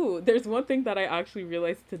 Ooh, there's one thing that I actually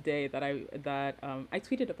realized today that I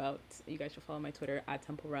tweeted about. You guys should follow my Twitter at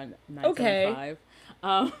Okay. TempleRun975.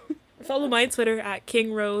 Um, Follow my Twitter at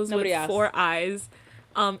King Rose Nobody with asked. 4 eyes.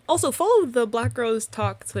 Also follow the Black Rose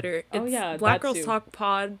Talk Twitter. Oh It's yeah, Black that Rose too. Talk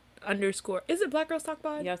Pod _. Is it Black Rose Talk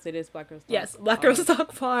Pod? Yes, it is Black Girls Talk. Yes, Black Rose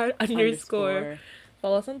Talk Pod _ Underscore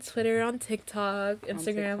Follow us on Twitter, on TikTok, on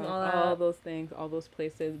Instagram, TikTok, all that. all those things, all those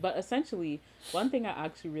places. But essentially, one thing I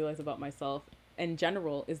actually realized about myself in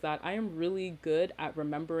general is that I am really good at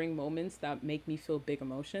remembering moments that make me feel big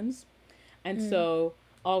emotions. And so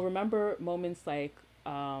I'll remember moments like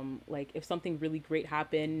if something really great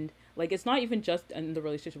happened, like it's not even just in the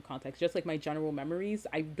relationship context, just like my general memories.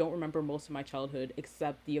 I don't remember most of my childhood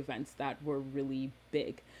except the events that were really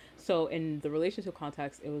big. So in the relationship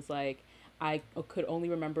context, it was like I could only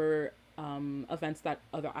remember events that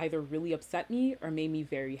either really upset me or made me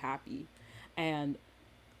very happy. And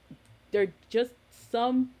there are just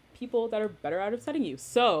some people that are better at upsetting you.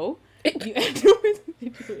 So you end up in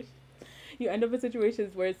situations you end up in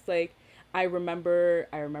situations where it's like I remember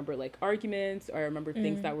like arguments, or I remember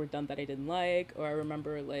things that were done that I didn't like, or I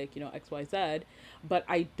remember like, XYZ, but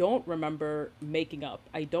I don't remember making up.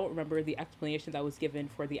 I don't remember the explanation that was given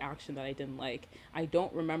for the action that I didn't like. I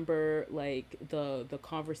don't remember like the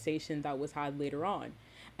conversation that was had later on.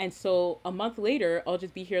 And so a month later, I'll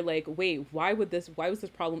just be here like, wait, why was this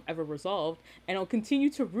problem ever resolved? And I'll continue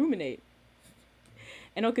to ruminate,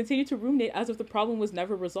 as if the problem was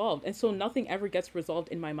never resolved. And so nothing ever gets resolved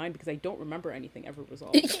in my mind because I don't remember anything ever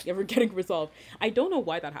resolved, ever getting resolved. I don't know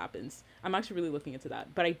why that happens. I'm actually really looking into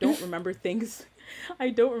that. But I don't remember things. I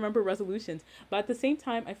don't remember resolutions. But at the same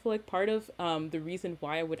time, I feel like part of the reason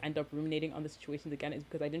why I would end up ruminating on the situations again is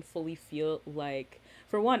because I didn't fully feel like,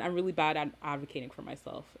 for one, I'm really bad at advocating for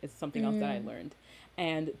myself. It's something else that I learned.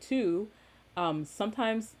 And two,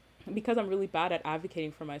 sometimes because I'm really bad at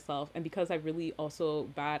advocating for myself, and because I'm really also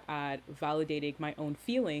bad at validating my own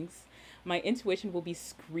feelings, my intuition will be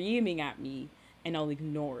screaming at me and I'll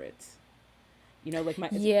ignore it. My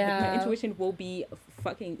Yeah. intuition will be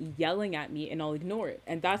fucking yelling at me and I'll ignore it.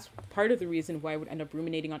 And that's part of the reason why I would end up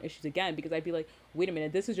ruminating on issues again, because I'd be like, wait a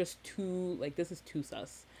minute, this is just too, like, this is too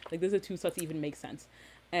sus. Like, this is too sus to even make sense.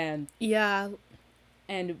 And Yeah.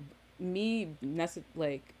 and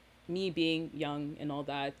like me being young and all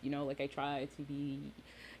that, like I try to be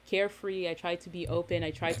carefree, I try to be open,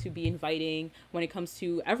 I try to be inviting when it comes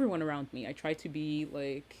to everyone around me. I try to be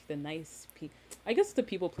like the nice I guess it's the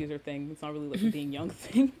people pleaser thing. It's not really like a being young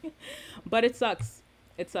thing. But it sucks.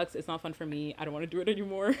 It's not fun for me. I don't want to do it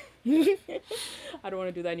anymore. I don't want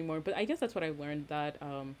to do that anymore. But I guess that's what I learned, that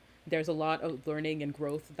there's a lot of learning and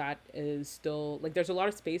growth that is still, like, there's a lot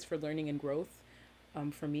of space for learning and growth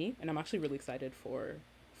for me, and I'm actually really excited for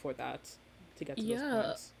that, to get to those Yeah.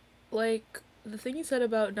 points. Like, the thing you said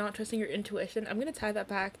about not trusting your intuition, I'm going to tie that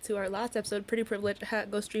back to our last episode, Pretty Privileged.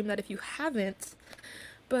 Go stream that if you haven't.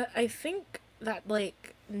 But I think that,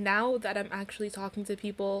 like, now that I'm actually talking to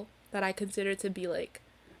people that I consider to be, like,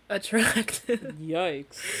 attractive,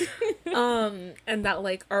 Yikes. and that,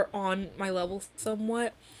 like, are on my level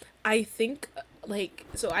somewhat, I think, like,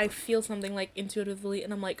 so I feel something, like, intuitively,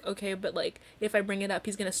 and I'm like, okay, but, like, if I bring it up,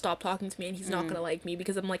 he's gonna stop talking to me, and he's not gonna like me,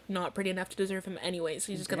 because I'm, like, not pretty enough to deserve him anyway,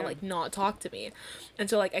 so he's just gonna, Damn. like, not talk to me. And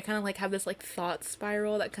so, like, I kind of, like, have this, like, thought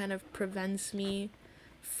spiral that kind of prevents me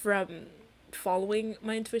from following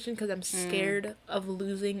my intuition, because I'm scared of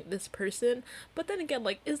losing this person. But then again,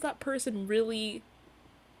 like, is that person really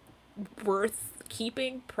worth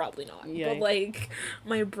keeping, probably not. But Yikes. like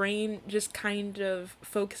my brain just kind of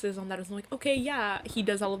focuses on that as like, okay, yeah, he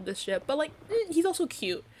does all of this shit, but like he's also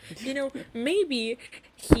cute. Maybe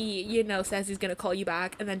he, says he's gonna call you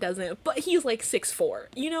back and then doesn't, but he's like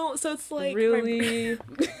 6'4", so it's like Really?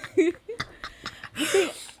 The thing,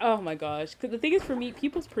 oh my gosh, because the thing is, for me,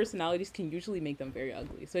 people's personalities can usually make them very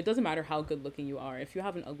ugly. So it doesn't matter how good looking you are. If you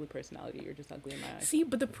have an ugly personality, you're just ugly in my eyes. See,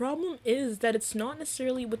 but the problem is that it's not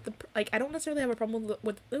necessarily with the like. I don't necessarily have a problem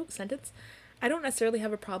with sentence. I don't necessarily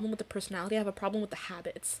have a problem with the personality. I have a problem with the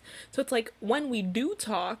habits. So it's like when we do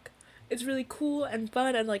talk, it's really cool and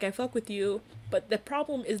fun and like I fuck with you. But the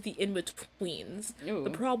problem is the in betweens. The Ooh.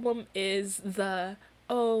 problem is the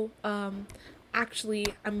oh actually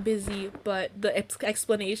I'm busy, but the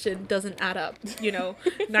explanation doesn't add up.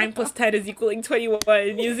 9 plus 10 is equaling 21.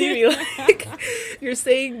 You see me, like you're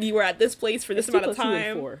saying you were at this place for this It's two amount of plus two and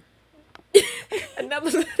time, four. and that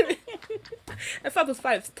was and 5 plus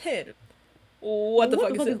 5 is 10. What the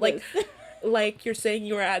fuck is it? Like this? like you're saying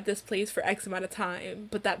you were at this place for X amount of time,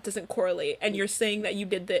 but that doesn't correlate, and you're saying that you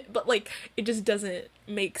did that, but like it just doesn't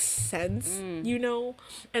make sense.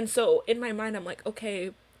 And so in my mind I'm like,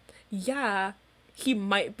 okay, yeah, he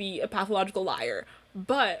might be a pathological liar,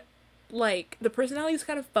 but like the personality is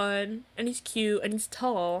kind of fun and he's cute and he's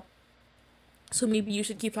tall. So maybe you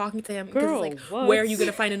should keep talking to him because it's Girl, like, what? where are you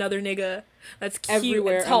gonna find another nigga that's cute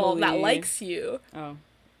Everywhere, and tall that Emily. likes you? Oh.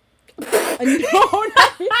 No, not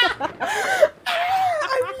I'm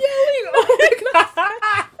yelling. Oh my god.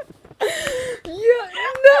 Yeah,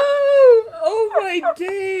 no. Oh my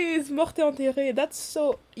days. Morte enterrée. That's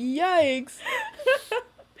so yikes.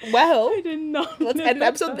 Well, I did not. let's end the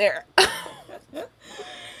episode there.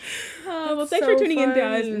 Well, That's thanks so for tuning in,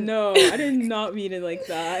 guys. funny. No, I did not mean it like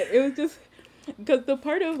that. It was just because the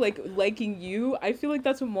part of like liking you, I feel like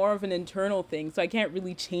that's more of an internal thing, so I can't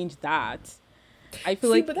really change that. I feel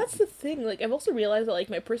See, like but that's the thing. Like, I've also realized that like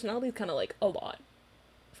my personality is kind of like a lot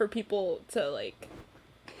for people to like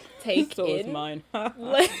take so is in. mine.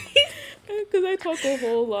 Like, Because I talk a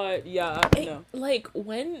whole lot. Yeah, no. like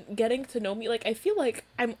when getting to know me, like I feel like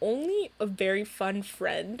I'm only a very fun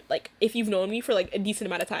friend. Like if you've known me for like a decent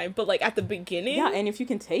amount of time, but like at the beginning, Yeah, and if you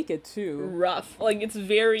can take it too. rough. Like it's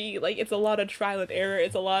very like it's a lot of trial and error.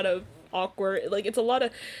 It's a lot of awkward. Like it's a lot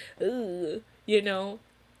of, and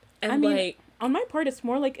I mean, like on my part, it's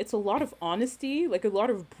more like it's a lot of honesty, like a lot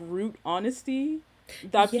of brute honesty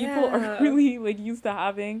that people are Yeah. really like used to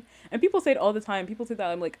having. And people say it all the time. People say that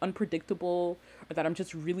I'm like unpredictable or that I'm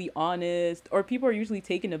just really honest, or people are usually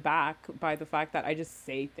taken aback by the fact that I just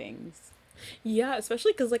say things. Yeah,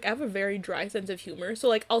 especially because like I have a very dry sense of humor. So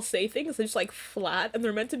like I'll say things that's just like flat and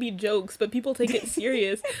they're meant to be jokes, but people take it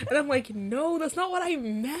serious. And I'm like, no, that's not what I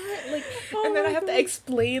meant. Like, Oh and then I my have to God.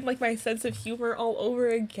 explain like my sense of humor all over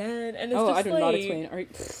again. And it's Oh, just I do like not explain.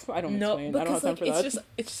 I don't no, explain. I don't have because time like for it's that.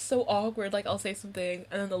 just so awkward. Like I'll say something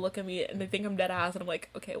and then they'll look at me and they think I'm dead ass and I'm like,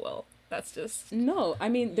 okay, well, that's just No, I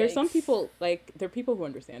mean, there's some yikes. people, like, there are people who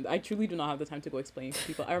understand. I truly do not have the time to go explain to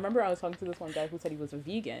people. I remember I was talking to this one guy who said he was a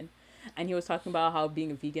vegan, and he was talking about how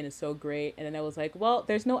being a vegan is so great. And then I was like, well,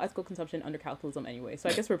 there's no ethical consumption under capitalism anyway, so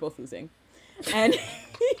I guess we're both losing. And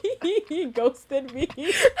he ghosted me.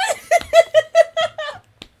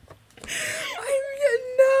 I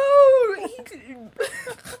no.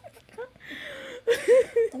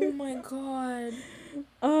 Oh my god.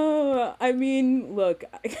 I mean, look,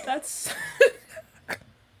 That's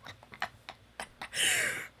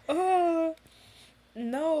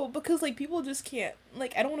no, because like people just can't,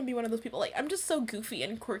 like I don't want to be one of those people, like I'm just so goofy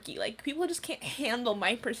and quirky, like people just can't handle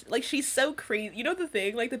my person, like she's so crazy, the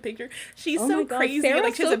thing, like the picture, she's oh so my God, crazy, Sarah's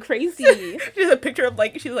like she's so a crazy. she has a picture of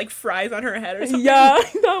like she's like fries on her head or something. Yeah,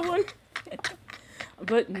 that one.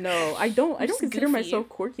 But no, I don't Just consider goofy. myself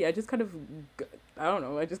quirky. I just kind of, I don't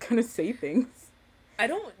know, I just kind of say things. I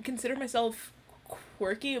don't consider myself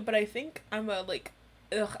quirky, but I think I'm a like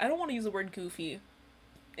I don't want to use the word goofy.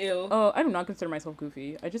 Ew. Oh, I do not consider myself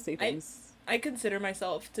goofy. I just say things. I consider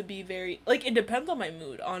myself to be very like it depends on my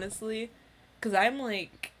mood, honestly, because I'm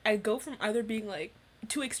like I go from either being like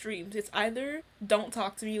two extremes. It's either don't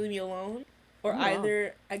talk to me, leave me alone, or Oh, wow.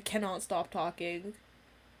 either I cannot stop talking.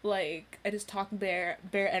 Like I just talk bare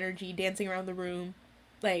energy, dancing around the room,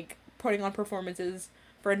 like putting on performances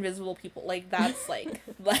for invisible people. Like that's like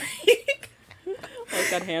like Like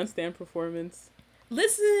that handstand performance.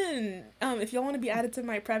 listen. If y'all want to be added to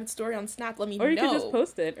my private story on Snap, let me know. Or you could just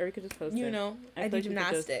post it. Or you could just post it. You know, I I feel do like we could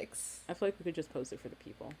just- gymnastics. I feel like we could just post it for the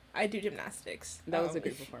people. I do gymnastics. That was a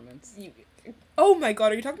great if performance. You, oh my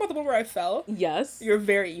god, are you talking about the one where I fell? Yes. You're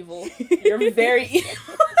very evil. You're very evil.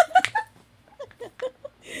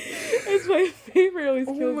 It's my favorite. It always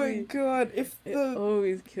Oh kills my me. god, if It the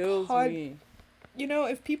always kills pod, me.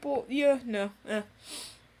 if people, yeah, no,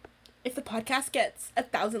 if the podcast gets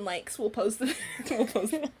 1,000 likes, we'll post it. We'll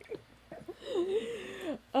post it.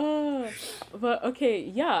 Uh, but okay,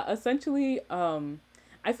 yeah. Essentially,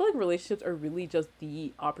 I feel like relationships are really just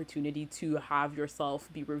the opportunity to have yourself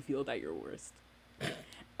be revealed at your worst,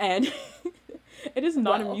 and it is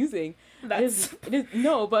not Well, amusing. It is. that's It is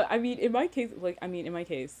no, but I mean, in my case, in my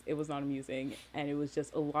case, it was not amusing, and it was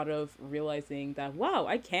just a lot of realizing that wow,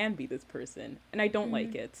 I can be this person, and I don't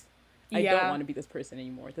like mm, it. I don't yeah, want to be this person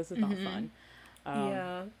anymore. This is not mm-hmm, fun. Um,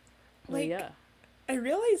 yeah. but Like yeah, I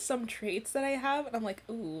realize some traits that I have, and I'm like,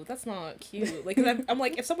 ooh, that's not cute. Like, cause I'm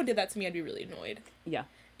like, if someone did that to me, I'd be really annoyed. yeah,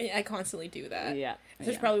 And I constantly do that. yeah, I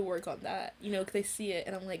should yeah. probably work on that, because they see it,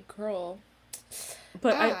 and I'm like, girl,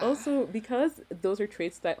 But I ah, also, because those are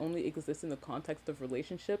traits that only exist in the context of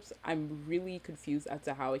relationships, I'm really confused as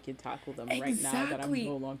to how I can tackle them right now that I'm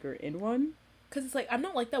no exactly. longer in one. Cause it's like I'm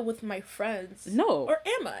not like that with my friends, No. or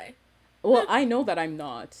am I? Well, I know that I'm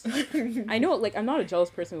not. I know, like, I'm not a jealous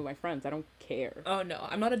person with my friends. I don't care. Oh no,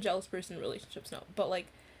 I'm not a jealous person in relationships, no. But like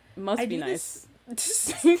I Must be do this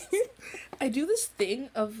nice. I do this thing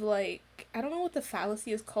of like I don't know what the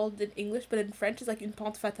fallacy is called in English, but in French it's like une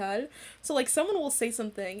pente fatale. So like someone will say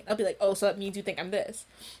something, I'll be like, "Oh, so that means you think I'm this."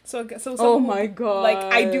 So Oh someone will my be like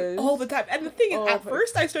I do gosh. all the time. And the thing is Oh at my.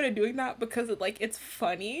 first I started doing that because it's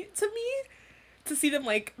funny to me to see them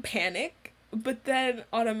like panic, but then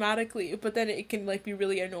it can like be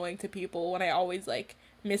really annoying to people when I always like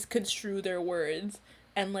misconstrue their words.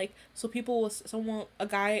 And like so people will someone a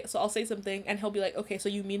guy so I'll say something and he'll be like, okay, so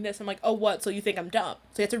you mean this? I'm like, oh, what? So you think I'm dumb,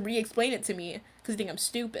 so you have to re-explain it to me because you think I'm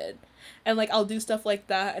stupid. And like I'll do stuff like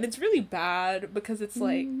that, and it's really bad because it's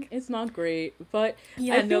like, It's not great, but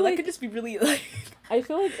yeah, I no, feel that could like just be really like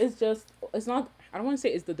it's just it's not. I don't want to say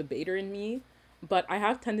it's the debater in me, but I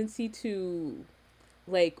have tendency to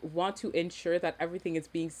like want to ensure that everything is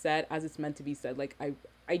being said as it's meant to be said. Like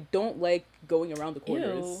I don't like going around the ew.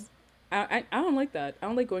 corners. I don't like that. I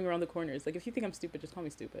don't like going around the corners. Like if you think I'm stupid, just call me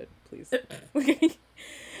stupid, please. Okay.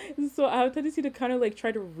 So I have a tendency to kind of like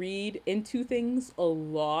try to read into things a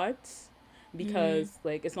lot Mm. because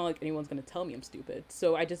like it's not like anyone's gonna tell me I'm stupid.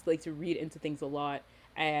 So I just like to read into things a lot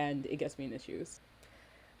and it gets me in issues.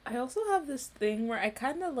 I also have this thing where I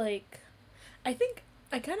kind of like I think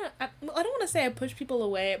well, I don't want to say I push people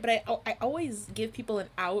away, but I always give people an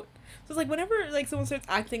out. So it's like whenever like someone starts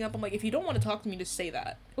acting up, I'm like, if you don't want to talk to me, just say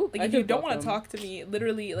that. Oh, Like I if you just don't blocked want to them. talk to me,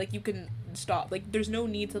 literally like you can stop. Like there's no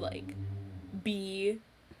need to like be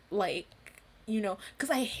like because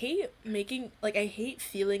I hate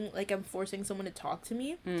feeling like I'm forcing someone to talk to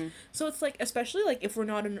me. Mm. So it's like, especially like if we're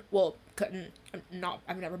not in, well,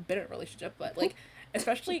 I've never been in a relationship, but like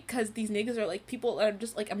especially because these niggas are like people that are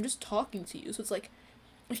just like, I'm just talking to you. So it's like,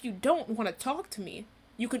 if you don't want to talk to me,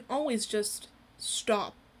 you can always just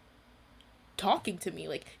stop talking to me.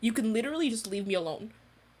 Like, you can literally just leave me alone.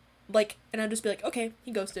 Like, and I'll just be like, okay,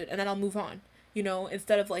 he ghosted, and then I'll move on.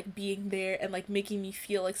 Instead of like being there and like making me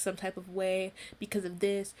feel like some type of way because of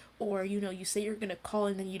this, or you say you're gonna call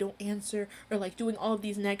and then you don't answer, or like doing all of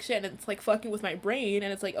these next shit, and it's like fucking with my brain,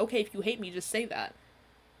 and it's like, okay, if you hate me, just say that.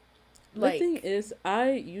 The thing Like, is,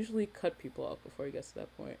 I usually cut people off before it gets to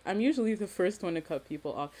that point. I'm usually the first one to cut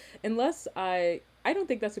people off, unless I don't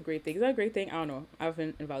think that's a great thing. Is that a great thing? I don't know. I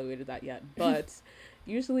haven't evaluated that yet, but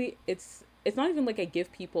usually it's not even like I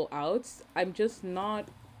give people out. I'm just not.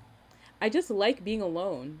 I just like being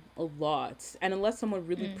alone a lot, and unless someone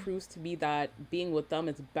really mm. proves to me that being with them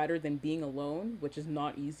is better than being alone, which is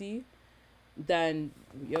not easy, then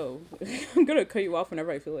yo, I'm gonna cut you off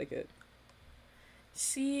whenever I feel like it.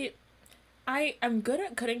 See, I'm good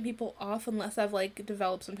at cutting people off unless I've like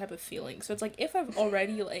developed some type of feeling. So it's like if I've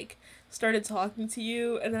already like started talking to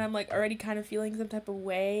you and then I'm like already kind of feeling some type of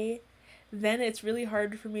way, then it's really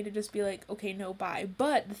hard for me to just be like, okay, no, bye.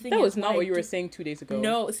 But the thing That was is, when not I what you were do saying 2 days ago.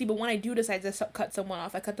 no, see, but when I do decide to cut someone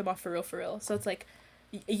off, I cut them off for real. So it's like,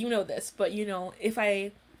 you know this, but if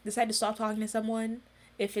I decide to stop talking to someone,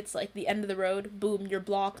 if it's like the end of the road, boom, you're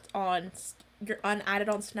blocked on, you're unadded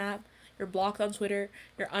on Snap, you're blocked on Twitter,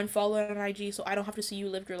 you're unfollowed on IG, so I don't have to see you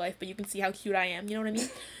lived your life, but you can see how cute I am. You know what I mean?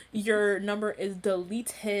 Your number is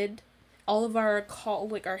deleted. All of our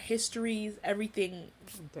like our histories, everything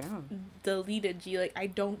Damn. deleted. G, like I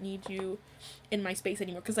don't need you in my space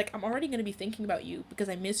anymore because like I'm already gonna be thinking about you because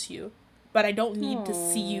I miss you, but I don't need to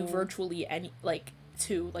see you Oh, virtually any like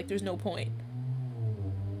too. Like there's no point.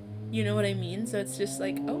 You know what I mean? So it's just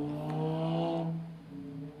like, oh,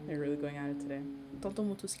 they're really going at it today.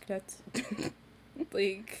 tonton motocyclette.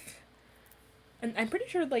 Like And I'm pretty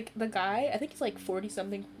sure like the guy, I think he's like 40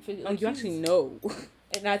 something. Oh, Like you actually he's, know.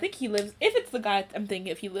 and I think he lives. If it's the guy I'm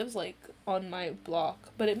thinking, if he lives like on my block,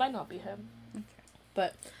 but it might not be him. Okay.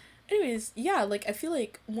 But, anyways, yeah, like I feel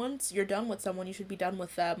like once you're done with someone, you should be done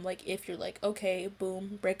with them. Like if you're like, okay,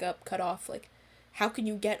 boom, break up, cut off. Like, how can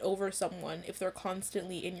you get over someone if they're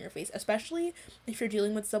constantly in your face? Especially if you're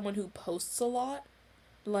dealing with someone who posts a lot,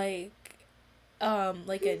 like,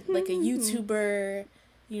 like a YouTuber,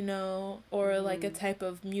 you know, or like a type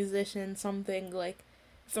of musician, something like.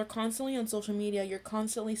 If they're constantly on social media, you're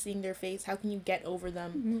constantly seeing their face. How can you get over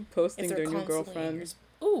them Posting if they're their new constantly in your girlfriend.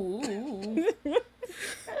 Ooh.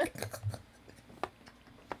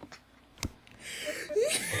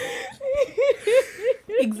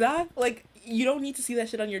 Exactly. Like you don't need to see that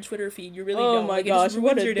shit on your Twitter feed. You really Oh don't. my Like, gosh,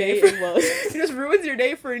 what a day for, it was. it just ruins your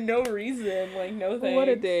day for no reason. Like no thanks. What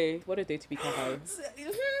a day. What a day to be kawaii.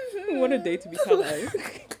 What a day to be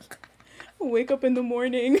kawaii. Wake up in the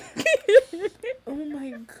morning. Oh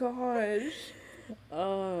my gosh.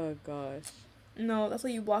 Oh gosh. No, that's why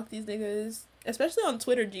you block these niggas. Especially on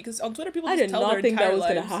Twitter, G, because on Twitter people I just did tell their not think entire that was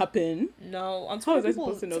lives. gonna happen. No, on How Twitter was I people,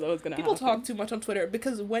 supposed to know that was gonna people happen? talk too much on Twitter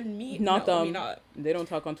because when me Not no, them. me not. They don't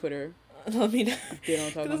talk on Twitter. I mean, They don't I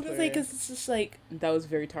talk was on gonna Twitter. say because it's just like That was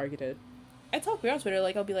very targeted. I talk weird on Twitter.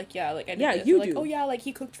 Like I'll be like, yeah, like I did Yeah, this. you Or, like, do. oh yeah, like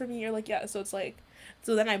he cooked for me, or like yeah. So it's like,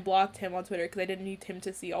 so then I blocked him on Twitter because I didn't need him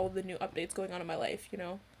to see all of the new updates going on in my life. You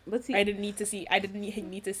know, Let's see. I didn't need to see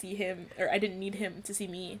him, or I didn't need him to see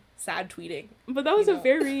me sad tweeting. But that was you a know.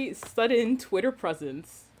 very sudden Twitter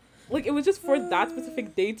presence. Like, it was just for that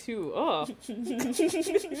specific day, too. Oh.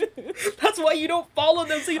 That's why you don't follow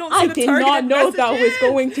them, so you don't see I the did targeted not know that was messages.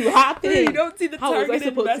 going to happen. You don't see the How was targeted I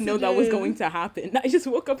supposed to know that was going messages. to happen? I just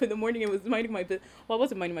woke up in the morning and was minding my business. Well, I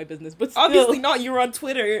wasn't minding my business, but still. Obviously not. You were on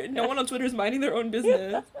Twitter. No one on Twitter is minding their own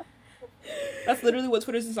business. That's literally what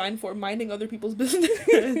Twitter's designed for, minding other people's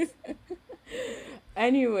business.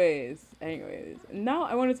 Anyways. Now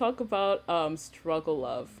I want to talk about struggle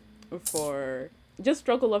love for just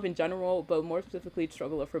struggle love in general, but more specifically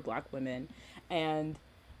struggle love for Black women. And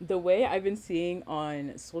the way I've been seeing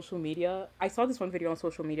on social media, I saw this one video on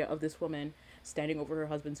social media of this woman standing over her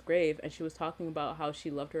husband's grave, and she was talking about how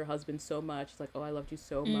she loved her husband so much. Like, oh, I loved you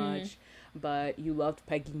so much, but you loved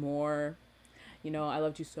Peggy more. You know, I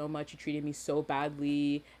loved you so much. You treated me so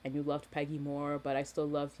badly, and you loved Peggy more, but I still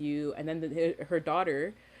love you. And then her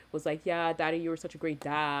daughter was like, yeah, Daddy, you were such a great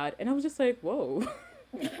dad. And I was just like, whoa.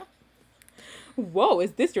 Whoa,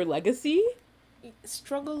 is this your legacy?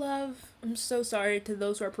 Struggle love. I'm so sorry to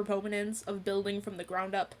those who are proponents of building from the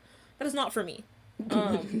ground up. That is not for me.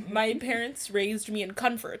 My parents raised me in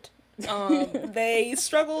comfort. They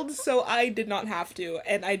struggled, so I did not have to,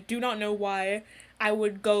 and I do not know why I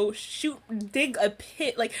would go dig a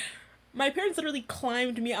pit. Like, my parents literally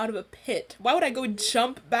climbed me out of a pit. Why would I go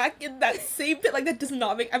jump back in that same pit? Like, that does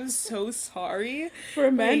not make... I'm so sorry. For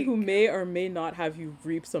a man Like, who may or may not have you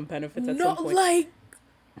reap some benefits at some point. like...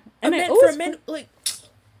 And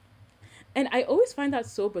And I always find that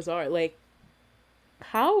so bizarre. Like,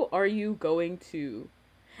 how are you going to...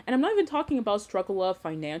 And I'm not even talking about struggle love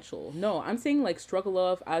financial. No, I'm saying, like, struggle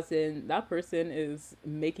love as in that person is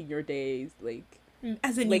making your days, like...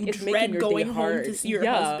 As in, like, you it's making dread your going day home hard. to see your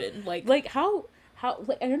Yeah. husband. Like, how,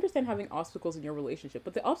 like, I understand having obstacles in your relationship,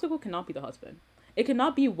 but the obstacle cannot be the husband. It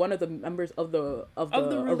cannot be one of the members of the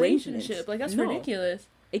relationship. Like, that's ridiculous.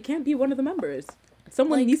 It can't be one of the members.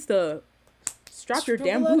 Someone Like, needs to strap your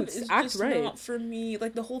damn love boots. is Act just right. not for me.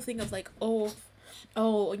 Like, the whole thing of, like, oh,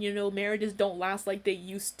 you know, marriages don't last like they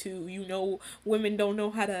used to. You know, women don't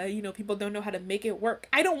know how to, you know, people don't know how to make it work.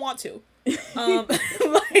 I don't want to.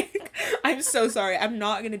 Like, I'm so sorry. I'm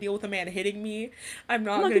not gonna deal with a man hitting me. I'm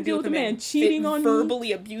not gonna deal with a man cheating on me,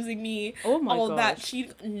 verbally abusing me. Oh my all gosh.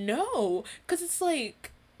 that. No, because it's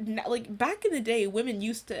like back in the day, women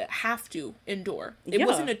used to have to endure. It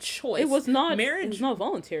wasn't a choice. It was not marriage. It was not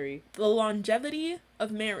voluntary. The longevity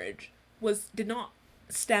of marriage did not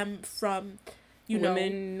stem from, you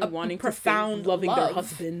women know, wanting profound to loving love, their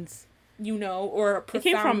husbands. You know, or a profound It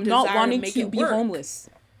came from desire not wanting make to it be work. homeless.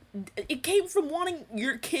 It came from wanting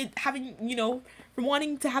your kid from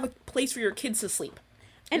wanting to have a place for your kids to sleep.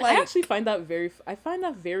 And like, I actually find that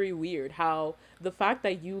very weird, how the fact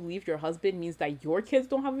that you leave your husband means that your kids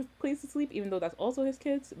don't have a place to sleep, even though that's also his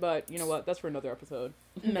kids. But you know what? That's for another episode.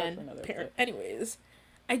 Parent. Anyways,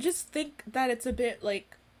 I just think that it's a bit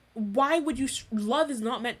like, why would you... love is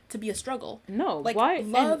not meant to be a struggle. No, like, why...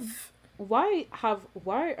 love...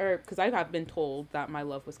 Because I have been told that my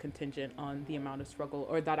love was contingent on the amount of struggle,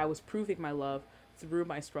 or that I was proving my love through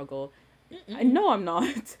my struggle. No, I'm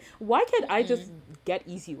not. Why can't I just get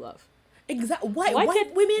easy love? Exactly. Why White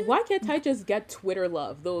can't women, why can't I just get Twitter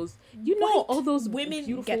love? Those, you know, white all those women get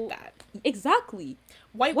beautiful. that. Exactly.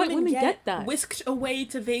 White White women women get get that. whisked away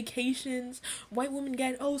to vacations. White women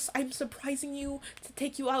get, oh, I'm surprising you to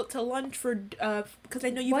take you out to lunch for because I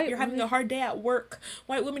know White you're having a women. hard day at work.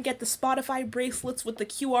 White women get the Spotify bracelets with the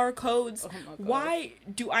QR codes. Oh my god. Why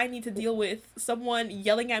do I need to deal with someone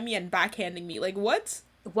yelling at me and backhanding me? Like what?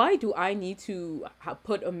 Why do I need to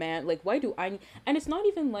put a man, like, why do I need, and it's not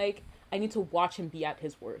even like I need to watch him be at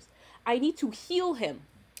his worst. I need to heal him.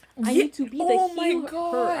 I Yeah. need to be the Oh my healer. I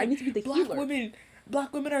god. need to be the Black healer. women.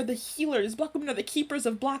 Black women are the healers. Black women are the keepers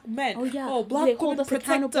of black men. Oh yeah, Oh, they black hold women us protect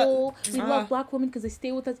us. accountable. We love black women because they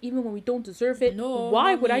stay with us even when we don't deserve it. No,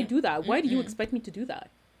 Why not would I me. do that? Why do you Mm-mm. expect me to do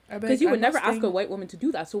that? I Because beg, you I'm would not never ask a staying. white woman to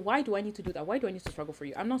do that. So why do I need to do that? Why do I need to struggle for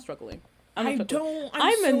you? I'm not struggling. I'm not I struggling. don't.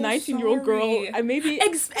 I'm a so 19-year-old girl. sorry. I maybe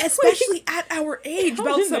Especially at our age, I'm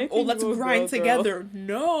about a some. Oh, let's 19-year-old grind girl. together.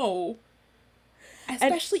 No. And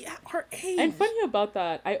Especially at our age. and funny about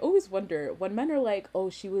that, I always wonder when men are like, "Oh,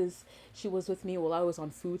 she was with me while I was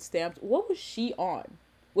on food stamps." What was she on?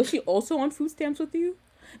 Was she also on food stamps with you?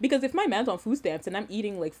 Because if my man's on food stamps and I'm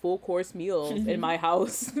eating like full course meals in my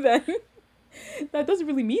house, then that doesn't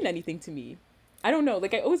really mean anything to me. I don't know.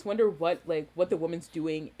 Like I always wonder what the woman's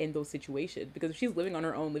doing in those situations. Because if she's living on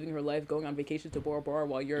her own, living her life, going on vacation to Bora Bora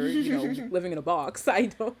while you're, living in a box, I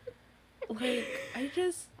don't. Like I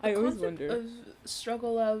just I the always concept wonder. of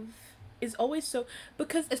struggle of is always so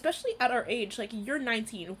because especially at our age, like you're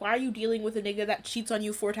 19, why are you dealing with a nigga that cheats on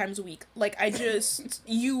you 4 times a week? Like I just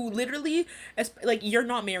you literally like you're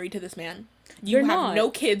not married to this man. You You're have not.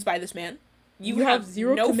 no kids by this man. You have have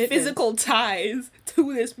zero no commitment. physical ties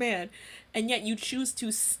to this man, and yet you choose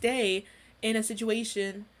to stay in a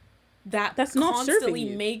situation that That's not serving constantly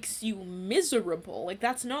you. makes you miserable. Like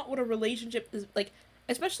that's not what a relationship is like,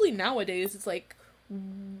 especially nowadays. It's like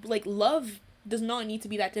love does not need to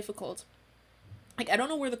be that difficult. Like I don't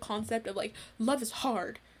know where the concept of like love is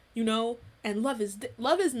hard, and love is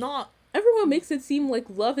not Everyone makes it seem like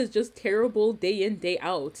love is just terrible day in, day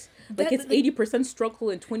out. Like that it's 80% struggle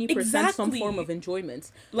and 20% some form exactly of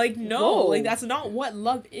enjoyment. like no, Whoa. like that's not what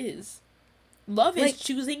love is. Love is Like,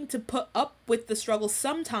 choosing to put up with the struggle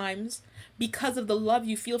sometimes because of the love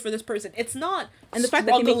you feel for this person. It's not and the fact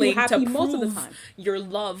that they make you struggling happy to most of the prove time. your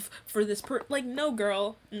love for this person. Like no,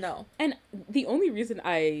 girl, no. And the only reason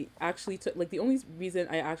I actually took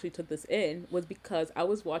this in was because I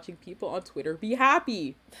was watching people on Twitter be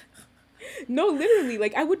happy. No, literally,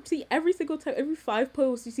 like I would see every single time, every 5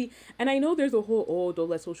 posts you see, and I know there's a whole don't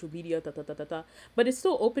let social media but it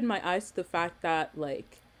still opened my eyes to the fact that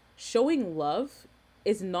like showing love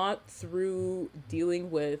is not through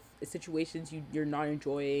dealing with situations you're not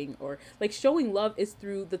enjoying, or like showing love is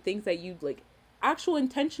through the things that you like, actual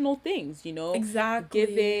intentional things, Exactly.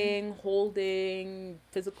 giving, holding,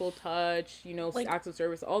 physical touch, Like acts of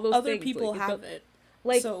service, all those other things. people Like, have it.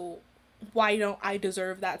 like So why don't I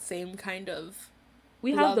deserve that same kind of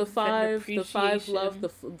we have love and the five love appreciation? the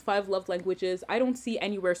five love languages. I don't see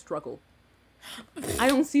anywhere struggle. I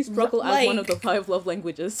don't see struggle as one of the Like, 5 love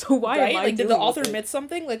languages. So why right? am I Like, did the dealing with author it? admit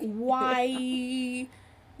something? Like, why?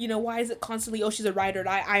 Why is it constantly? Oh, she's a ride or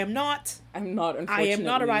die. I am not. I'm not. I am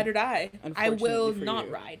not a ride or die. I will Unfortunately for not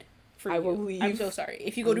you. ride for I you. will leave. I'm so sorry.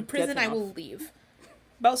 If you go to I'm prison, getting I will off. leave.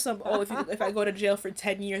 About some. Oh, if I go to jail for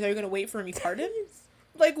 10 years, are you gonna wait for me pardon?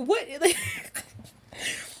 Like what?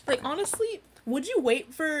 Like honestly, would you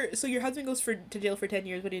wait for? So your husband goes to jail for 10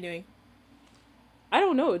 years. What are you doing? I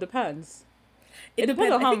don't know. It depends. It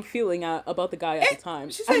depends on how I'm feeling about the guy at the time.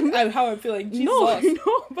 She said how I'm feeling. Jesus. No,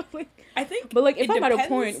 no, but like, I think. if it I'm at a depends.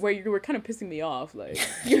 point where you were kind of pissing me off, like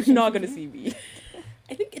you're not gonna see me.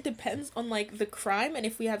 I think it depends on like the crime and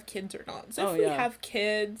if we have kids or not. So if Oh, we yeah. have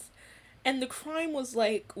kids, and the crime was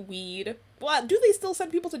like weed, well, do they still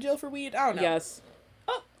send people to jail for weed? I don't know. Yes.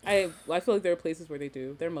 Oh. I feel like there are places where they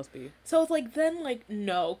do. There must be. So it's like then like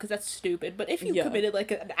no, because that's stupid. But if you Yeah. committed like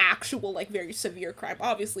an actual like very severe crime,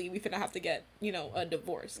 obviously we finna have to get a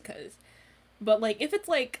divorce. But like if it's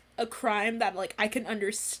like a crime that like I can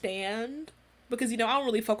understand, because I don't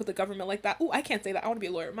really fuck with the government like that. Ooh, I can't say that. I want to be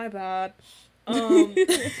a lawyer. My bad.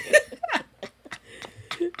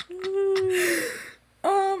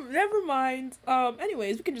 Never mind.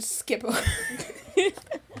 Anyways, we can just skip.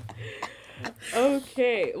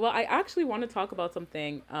 Okay. Well, I actually want to talk about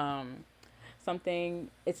something.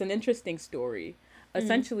 It's an interesting story.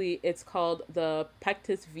 Essentially, it's called the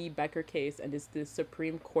Pectus v. Becker case, and it's the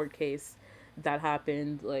Supreme Court case that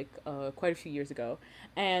happened like quite a few years ago.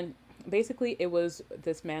 And basically, it was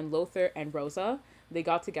this man Lothar and Rosa. They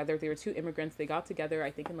got together. They were 2 immigrants. They got together,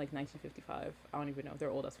 I think, in like 1955. I don't even know. They're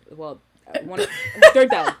old as well. One of, they're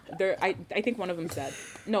dead. I think one of them's dead.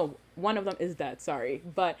 No, one of them is dead. Sorry,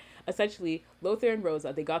 but essentially, Lothar and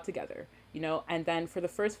Rosa, they got together, and then for the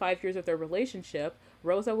first 5 years of their relationship,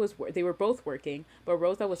 they were both working, but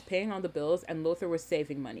Rosa was paying on the bills and Lothar was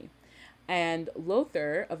saving money. And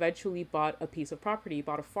Lothar eventually bought a piece of property,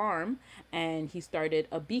 bought a farm, and he started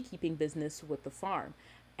a beekeeping business with the farm.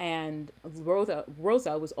 And Rosa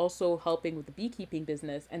was also helping with the beekeeping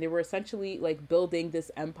business, and they were essentially like building this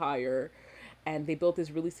empire. And they built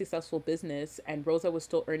this really successful business, and Rosa was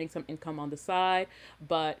still earning some income on the side,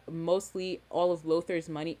 but mostly all of Lothar's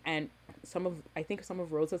money and I think some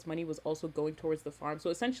of Rosa's money was also going towards the farm.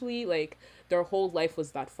 So essentially, like, their whole life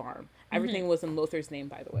was that farm. Everything was in Lothar's name,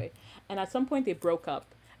 by the way. And at some point, they broke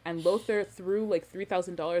up, and Lothar threw like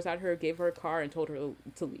 $3,000 at her, gave her a car, and told her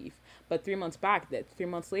to leave. But 3 months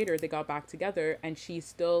later, they got back together, and she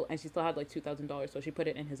still had like $2,000, so she put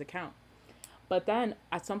it in his account. But then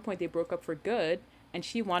at some point they broke up for good, and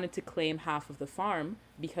she wanted to claim half of the farm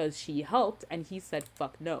because she helped, and he said,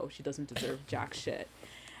 fuck no, she doesn't deserve jack shit.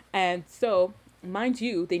 And so, mind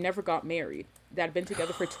you, they never got married. They had been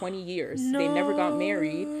together for 20 years. No. They never got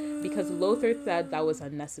married because Lothar said that was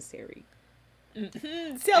unnecessary.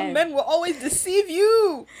 Mm-hmm. See how men will always deceive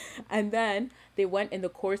you. And then they went to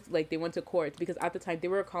court because at the time they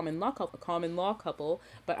were a common law couple,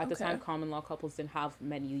 but at the time common law couples didn't have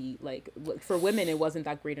many, like, for women it wasn't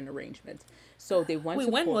that great an arrangement. So they went to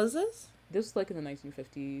court. When was this? This was like in the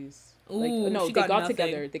 1950s. Ooh, they got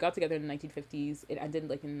together. They got together in the 1950s. It ended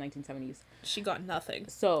like in the 1970s. She got nothing.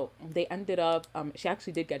 So they ended up. She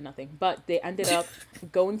actually did get nothing, but they ended up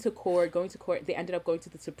going to court. They ended up going to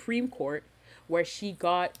the Supreme Court, where she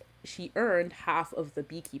earned half of the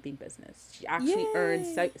beekeeping business. She actually earned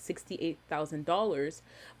 $68,000,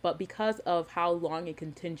 but because of how long and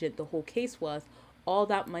contingent the whole case was, all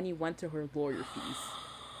that money went to her lawyer fees.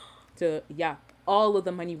 All of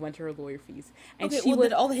the money went to her lawyer fees. And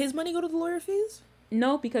did all his money go to the lawyer fees?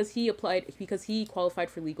 No, because he qualified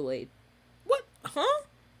for legal aid. What? Huh?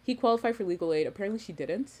 He qualified for legal aid. Apparently she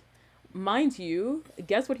didn't. Mind you,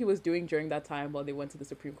 guess what he was doing during that time while they went to the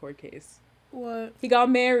Supreme Court case? What? He got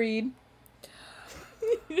married.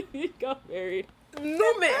 He got married.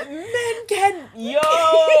 No, men can...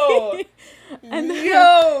 Yo!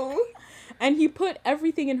 And he put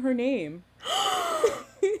everything in her name.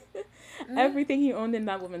 Everything he owned in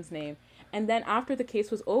that woman's name. And then after the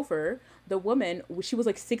case was over, the woman, she was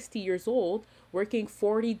like 60 years old, working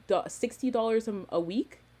 $60 a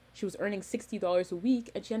week. She was earning $60 a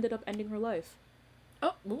week, and she ended up ending her life.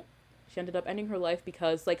 Oh, well. She ended up ending her life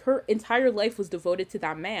because, like, her entire life was devoted to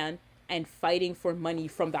that man and fighting for money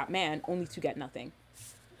from that man, only to get nothing.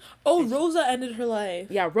 Oh, Rosa ended her life.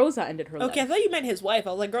 Yeah, Rosa ended her life. Okay, I thought you meant his wife.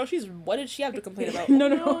 I was like, girl, what did she have to complain about?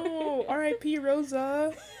 No. R.I.P.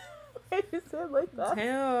 Rosa. I just said like that.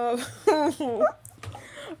 Damn.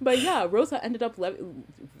 But yeah, Rosa ended up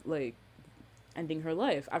ending her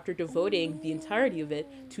life after devoting the entirety of it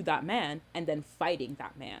to that man and then fighting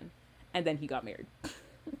that man, and then he got married.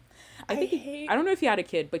 I don't know if he had a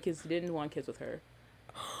kid because he didn't want kids with her.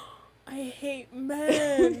 I hate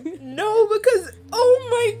men. No, because oh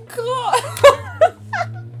my god.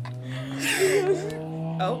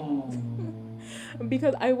 Oh.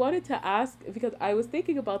 Because I wanted to ask, because I was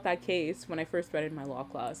thinking about that case when I first read it in my law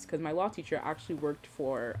class, because my law teacher actually worked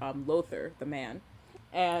for Lothar, the man.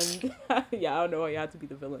 And, yeah, I don't know why you had to be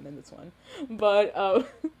the villain in this one. But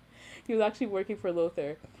he was actually working for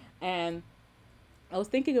Lothar. And I was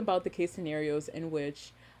thinking about the case scenarios in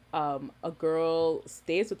which a girl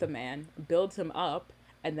stays with a man, builds him up,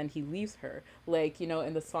 and then he leaves her. Like,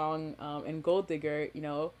 in the song in Gold Digger,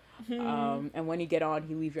 and when you get on,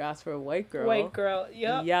 he leave your ass for a white girl. White girl,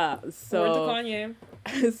 yep. Yeah, so... Word to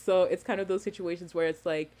Kanye. So it's kind of those situations where it's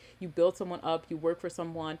like, you build someone up, you work for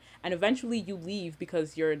someone, and eventually you leave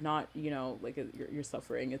because you're not, you're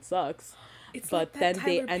suffering. It sucks. It's but like then that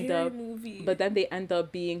they Tyler end Perry up movie. But then they end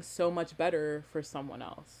up being so much better for someone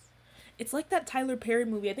else. It's like that Tyler Perry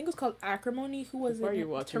movie. I think it was called Acrimony. Who was it? Why are you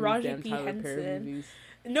watching Taraji P. Henson.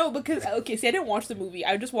 No, because I didn't watch the movie.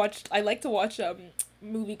 I like to watch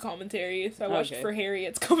movie commentary. So I watched For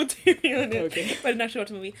Harriet's commentary on it. Okay. But I didn't actually watch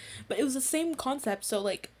the movie. But it was the same concept. So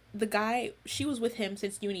like the guy, she was with him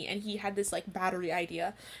since uni, and he had this like battery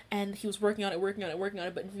idea, and he was working on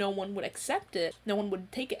it, but no one would accept it. No one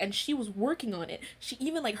would take it, and she was working on it. She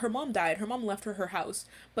even, like, her mom died. Her mom left her house,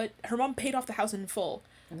 but her mom paid off the house in full.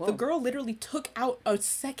 Whoa. The girl literally took out a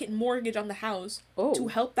second mortgage on the house to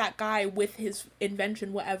help that guy with his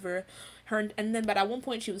invention, whatever. But at one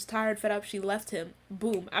point she was tired, fed up, she left him.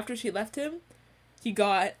 Boom. After she left him,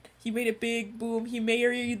 He made it big, boom. He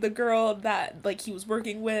married the girl that like he was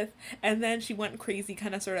working with, and then she went crazy,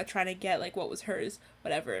 kind of sort of trying to get like what was hers,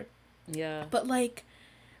 whatever. Yeah. But like,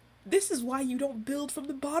 this is why you don't build from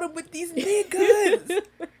the bottom with these niggas.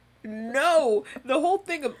 No, the whole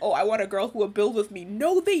thing of, oh, I want a girl who will build with me.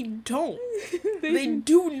 No, they don't. They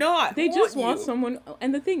do not. They just want you. someone,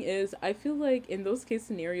 and the thing is, I feel like in those case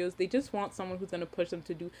scenarios, they just want someone who's gonna push them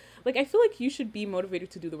to do. Like, I feel like you should be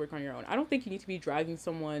motivated to do the work on your own. I don't think you need to be dragging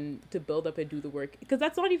someone to build up and do the work, because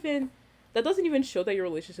that doesn't even show that your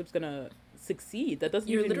relationship's gonna succeed. That doesn't.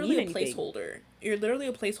 You're even literally mean a anything. placeholder. You're literally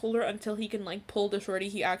a placeholder until he can like pull the shorty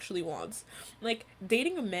he actually wants. Like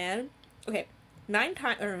dating a man. Okay, 9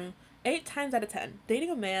 times or 8 times out of 10, dating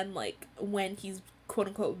a man like when he's quote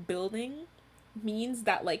unquote building means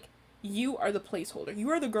that like you are the placeholder. You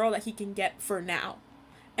are the girl that he can get for now.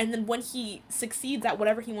 And then when he succeeds at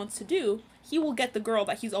whatever he wants to do, he will get the girl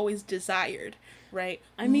that he's always desired, right?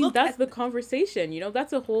 I mean, Look that's at the conversation,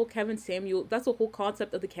 that's a whole that's a whole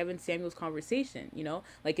concept of the Kevin Samuels conversation,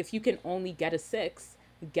 like if you can only get a 6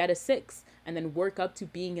 and then work up to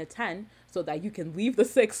being a 10 so that you can leave the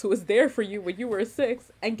 6 who was there for you when you were a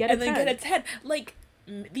 6 and get a 10. And then get a 10. Like,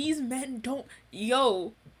 these men don't,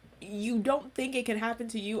 you don't think it can happen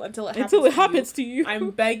to you until it happens to you.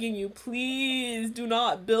 I'm begging you, please do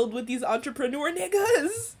not build with these entrepreneur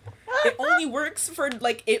niggas. It only works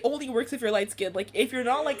if you're light skinned. Like, if you're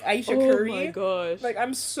not like Aisha Curry. Oh my gosh. Like,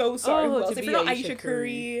 I'm so sorry. Who else? If you're not Aisha Curry,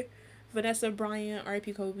 Curry, Vanessa Bryant,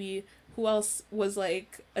 R.I.P. Kobe. Who else was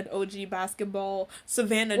like an OG basketball?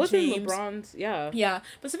 Savannah James. LeBron's, yeah. Yeah,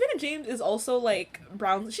 but Savannah James is also like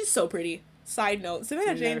brown. She's so pretty. Side note,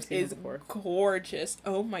 Savannah James is gorgeous.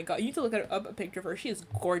 Oh my god, you need to look up a picture of her. She is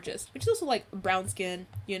gorgeous. But she's also like brown skin,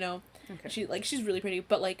 Okay. She's really pretty.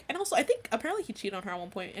 But like, and also I think apparently he cheated on her at one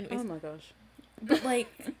point. Anyways. Oh my gosh. But like,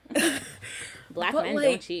 black men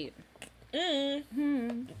don't cheat.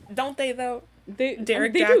 Don't they though?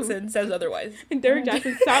 Derek Jackson says otherwise. And Derek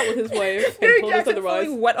Jackson sat with his wife and told us otherwise.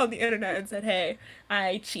 Went on the internet and said, "Hey,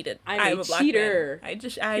 I cheated. I'm a black cheater. Man.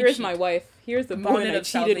 Here's my wife. Here's the woman I cheated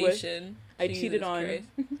salvation. with. I cheated on."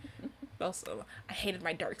 Also, I hated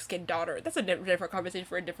my dark-skinned daughter. That's a different conversation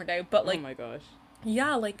for a different day. But like, oh my gosh.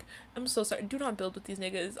 Yeah, like, I'm so sorry. Do not build with these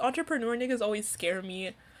niggas. Entrepreneur niggas always scare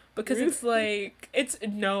me. Because it's like,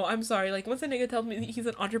 no, I'm sorry. Like, once a nigga tells me he's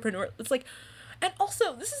an entrepreneur, it's like, and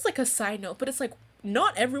also, this is like a side note, but it's like,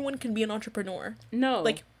 not everyone can be an entrepreneur. No.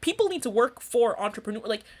 Like, people need to work for entrepreneur.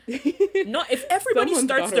 Like, not, if everybody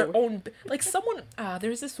starts their own, like,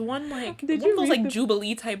 there's this one, like, one of those, like,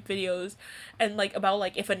 Jubilee type videos, and, like, about,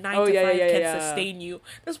 like, if a 9 to 5 can't sustain you.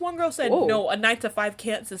 This one girl said, no, a 9 to 5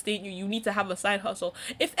 can't sustain you. You need to have a side hustle.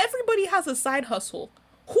 If everybody has a side hustle,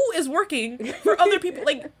 who is working for other people?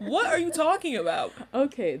 Like, what are you talking about?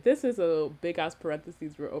 Okay, this is a big ass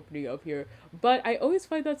parentheses we're opening up here. But I always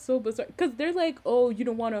find that so bizarre. Because they're like, oh, you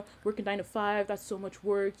don't want to work a 9 to 5. That's so much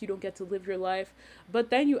work. You don't get to live your life. But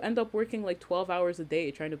then you end up working like 12 hours a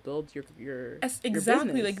day trying to build your exactly. your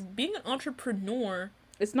business. Like, being an entrepreneur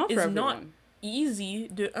it's not for everyone. Not easy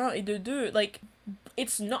to do. Like,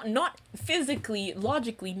 it's not physically,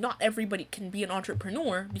 logically, not everybody can be an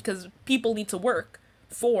entrepreneur because people need to work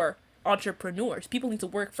for entrepreneurs. People need to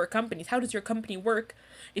work for companies. How does your company work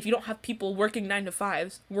if you don't have people working 9 to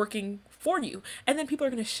 5s working for you? And then people are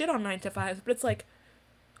going to shit on 9 to 5s, but it's like,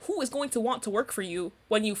 who is going to want to work for you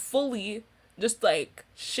when you fully just like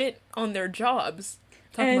shit on their jobs?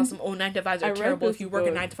 Talking about some 9 to 5s are terrible. If you work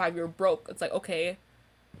a 9 to 5, you're broke. It's like, okay,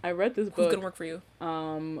 I read this book. Who's gonna work for you?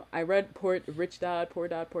 I read Rich Dad, Poor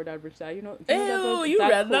Dad, Rich Dad. You know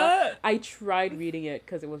read that? I tried reading it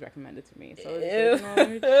because it was recommended to me. So I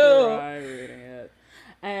tried reading it,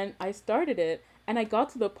 and I started it, and I got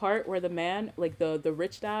to the part where the man, like the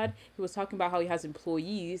rich dad, he was talking about how he has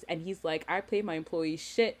employees, and he's like, I pay my employees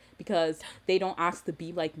shit because they don't ask to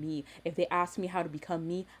be like me. If they asked me how to become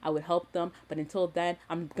me, I would help them. But until then,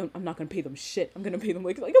 I'm not gonna pay them shit. I'm gonna pay them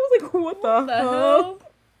like I was like, what the hell?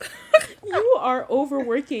 You are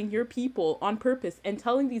overworking your people on purpose and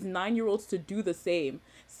telling these 9-year-olds to do the same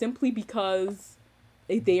simply because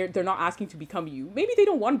they're not asking to become you. Maybe they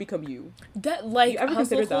don't want to become you. That, like,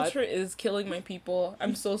 hustle culture is killing my people.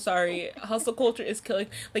 I'm so sorry. Hustle culture is killing.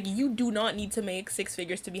 Like, you do not need to make 6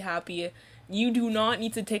 figures to be happy. You do not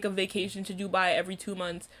need to take a vacation to Dubai every 2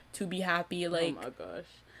 months to be happy. Like, oh my gosh.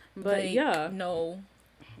 But like, yeah. No.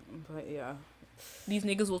 But yeah. These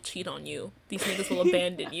niggas will cheat on you. These niggas will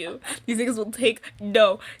abandon you. These niggas will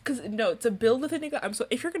to build with a nigga,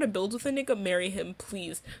 if you're gonna build with a nigga, marry him,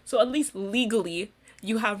 please. So at least legally,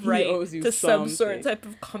 you have right to some sort type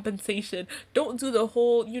of compensation. Don't do the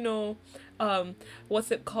whole,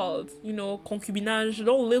 what's it called? You know, concubinage.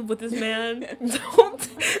 Don't live with this man.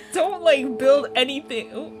 Don't like build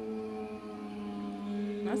anything. Ooh.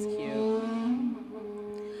 That's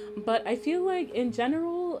cute. But I feel like in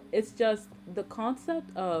general, it's just the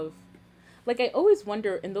concept of, like, I always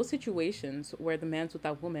wonder in those situations where the man's with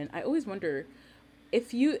that woman, I always wonder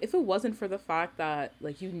if it wasn't for the fact that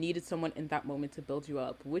like you needed someone in that moment to build you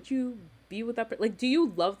up, would you be with that like, do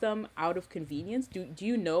you love them out of convenience? Do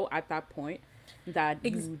you know at that point that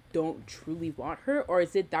you don't truly want her, or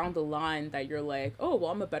is it down the line that you're like, oh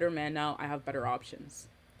well, I'm a better man now, I have better options?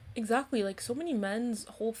 Exactly. Like, so many men's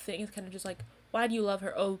whole thing is kind of just like, why do you love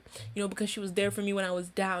her? Oh, you know, because she was there for me when I was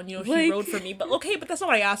down. You know, she Like, rode for me. But okay, but that's not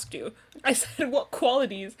what I asked you. I said, what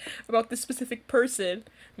qualities about this specific person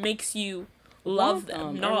makes you love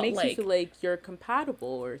them? or Not makes you like, feel like you're compatible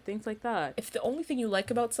or things like that. if the only thing you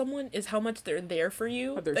like about someone is how much they're there for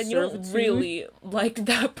you, Or their then you don't servitude. really like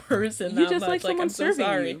that person You that just much. like Like, someone I'm so serving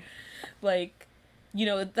sorry. you. Like, you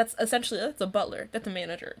know, that's essentially, that's a butler. That's a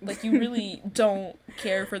manager. Like, you really don't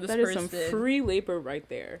care for this That is person. some free labor right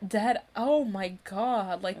there. Dad, oh my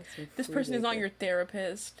god. Like, That's some this free person is not labor. your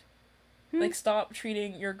therapist. Like, stop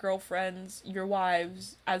treating your girlfriends, your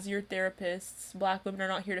wives, as your therapists. Black women are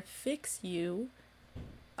not here to fix you.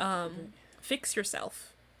 Fix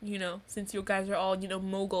yourself. You know, since you guys are all, you know,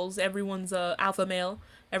 moguls, everyone's a alpha male,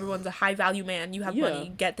 everyone's a high value man, you have Yeah.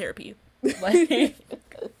 money, get therapy. Like,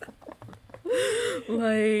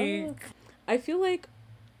 like, I feel like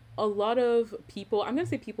a lot of people, I'm going to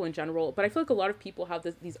say people in general, but I feel like a lot of people have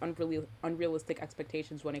these unrealistic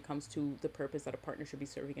expectations when it comes to the purpose that a partner should be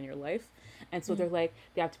serving in your life. And so they're like,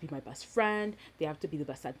 they have to be my best friend, they have to be the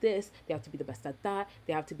best at this, they have to be the best at that,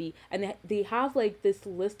 they have to be, and they have like this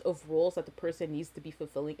list of roles that the person needs to be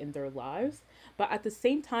fulfilling in their lives. But at the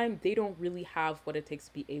same time, they don't really have what it takes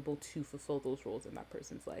to be able to fulfill those roles in that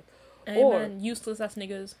person's life. amen, useless ass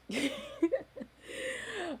niggas.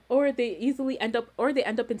 Or they end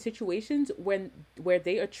up in situations where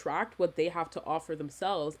they attract what they have to offer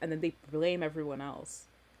themselves, and then they blame everyone else.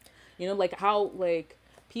 You know, like how like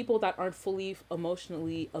people that aren't fully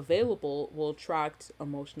emotionally available will attract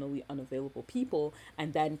emotionally unavailable people,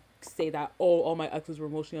 and then say that, oh, all my exes were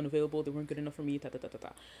emotionally unavailable, they weren't good enough for me, ta ta ta ta ta.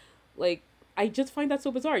 Like, I just find that so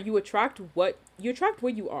bizarre. You attract what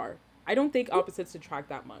you are. I don't think opposites attract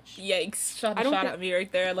that much. Yikes, shot I don't at think- me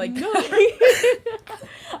right there. Like, No.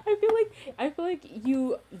 I feel like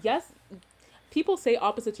you, yes, people say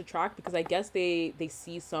opposites attract because I guess they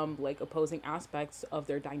see some like opposing aspects of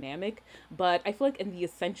their dynamic, but I feel like in the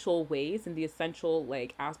essential ways, in the essential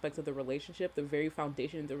like aspects of the relationship, the very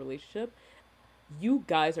foundation of the relationship, you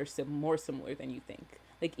guys are more similar than you think.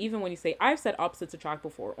 Like, even when you say, I've said opposites attract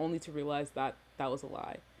before, only to realize that that was a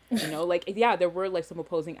lie. You know, like, yeah, there were like some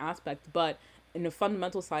opposing aspects, but in the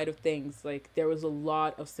fundamental side of things, like, there was a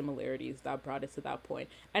lot of similarities that brought it to that point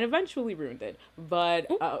and eventually ruined it.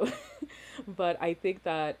 But but I think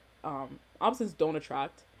that opposites don't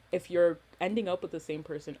attract. If you're ending up with the same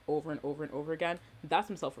person over and over and over again, that's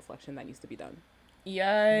some self-reflection that needs to be done.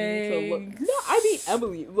 yikes. You need to look. No, I mean,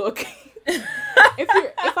 Emily, look.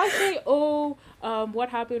 If I say, oh, what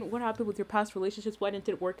happened with your past relationships, why didn't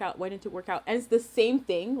it work out, and it's the same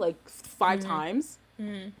thing like 5 times,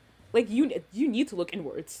 like, you need to look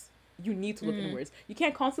inwards. You need to look inwards. You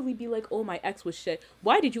can't constantly be like, oh, my ex was shit.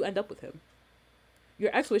 Why did you end up with him?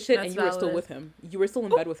 Your ex was shit. That's And you were still valid. with him. You were still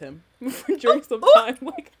in bed with him during some time.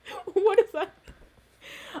 Like, what is that?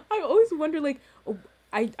 I always wonder, like,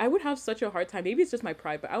 I would have such a hard time, maybe it's just my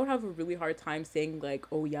pride, but I would have a really hard time saying like,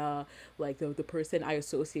 oh yeah, like the person I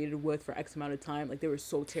associated with for X amount of time, like, they were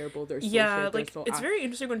so terrible, they're so Yeah, shit, they're like, so it's very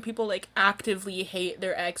interesting when people like actively hate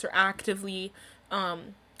their ex or actively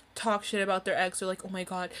talk shit about their ex, or like, oh my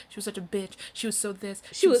god, she was such a bitch, she was so this,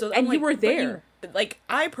 She was- so, and I'm you like, were but there. like,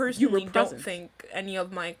 I personally don't present. think any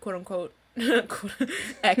of my quote unquote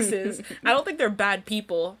exes, I don't think they're bad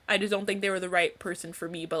people, I just don't think they were the right person for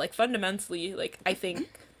me. But like, fundamentally, like, I think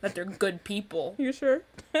that they're good people. You sure?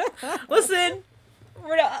 Listen,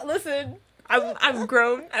 I've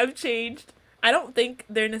grown, I've changed. I don't think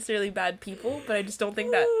they're necessarily bad people, but I just don't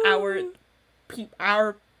think that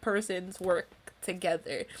our persons work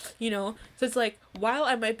together, you know? So it's like, while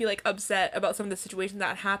I might be like upset about some of the situations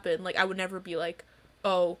that happened, like, I would never be like,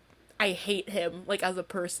 oh, I hate him, like, as a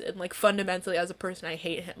person, like, fundamentally as a person I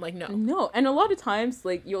hate him, like, no. No, and a lot of times,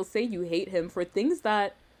 like, you'll say you hate him for things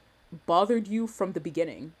that bothered you from the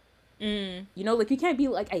beginning. You know, like, you can't be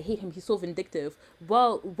like, I hate him, he's so vindictive.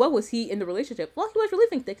 Well, what was he in the relationship? Well, he was really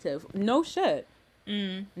vindictive. No shit.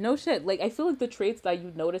 No shit. Like, I feel like the traits that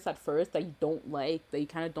you notice at first that you don't like, that you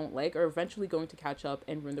kind of don't like, are eventually going to catch up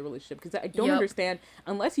and ruin the relationship. Because I don't Yep. understand,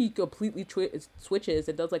 unless he completely switches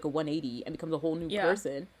and does like a 180 and becomes a whole new Yeah.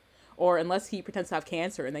 person, or unless he pretends to have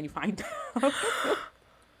cancer and then you find out,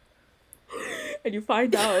 and you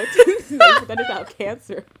find out that he pretended to have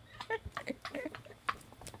cancer.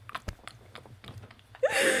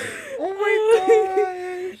 Oh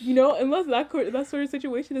my You know, unless that sort of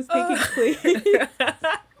situation is taking place.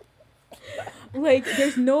 Like,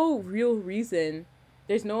 there's no real reason.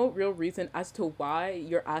 There's no real reason as to why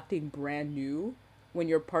you're acting brand new when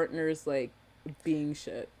your partner's like being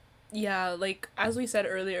shit. Yeah, like as we said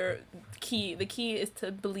earlier, the key is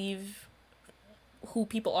to believe who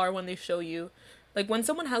people are when they show you. Like when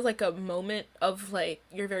someone has like a moment of like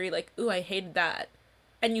you're very like, "Ooh, I hated that."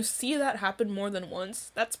 And you see that happen more than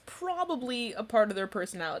once, that's probably a part of their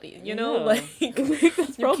personality, you know? Yeah. Like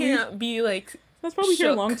Like, you can't be like that's probably here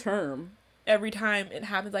shook long term. every time it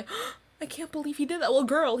happens like, I can't believe he did that. Well,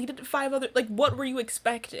 girl, he did it five other like what were you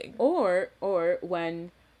expecting? Or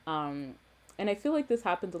when and I feel like this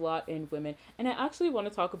happens a lot in women, and I actually want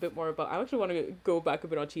to talk a bit more about, I actually want to go back a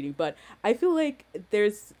bit on cheating, but I feel like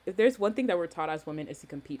there's one thing that we're taught as women is to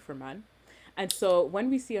compete for men. And so when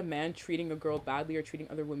we see a man treating a girl badly or treating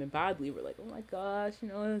other women badly, we're like, oh my gosh, you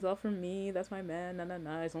know, it's all for me. That's my man. Nah, nah,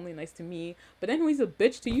 nah. It's only nice to me. But then when he's a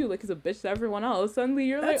bitch to you, like he's a bitch to everyone else, suddenly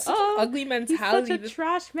you're That's like, such oh, an ugly he's mentality. such a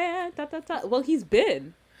trash man. Da, da, da. Well, he's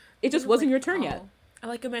been. It just It's wasn't like, your turn yet. oh, I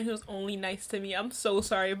like a man who's only nice to me. I'm so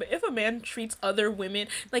sorry, but if a man treats other women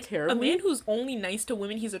like a Terribly? man who's only nice to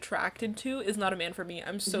women he's attracted to is not a man for me.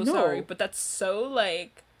 I'm so No. sorry, but that's so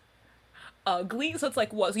like ugly. So it's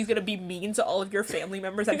like, what? So he's gonna be mean to all of your family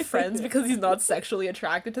members and friends because he's not sexually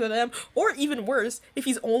attracted to them, or even worse, if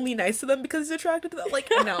he's only nice to them because he's attracted to them. Like,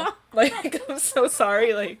 no, like I'm so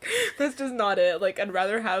sorry. Like that's just not it. Like I'd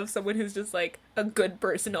rather have someone who's just like a good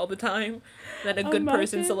person all the time than a good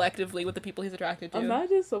person Imagine- selectively with the people he's attracted to.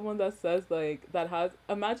 Imagine someone that says like that has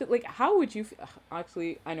imagine like how would you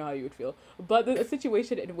actually I know how you would feel, but a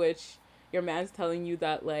situation in which your man's telling you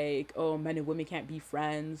that like, oh, men and women can't be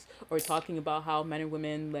friends, or talking about how men and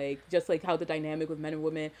women like just like how the dynamic with men and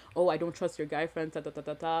women, oh, I don't trust your guy friends, da da da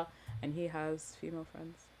da da, and he has female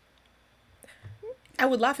friends. I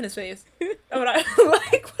would laugh in his face. I would like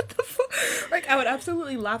what the fuck? Like I would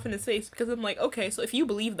absolutely laugh in his face because I'm like, okay, so if you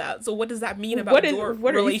believe that, so what does that mean about your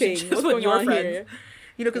what are you saying? relationships What's with going your on friends? here?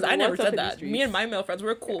 You know, because I never What's up said in the that. streets? Me and my male friends,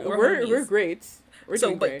 we're cool. We're homies. great. We're So,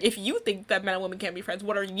 doing but great. if you think that men and women can't be friends,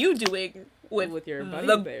 what are you doing with Your buddies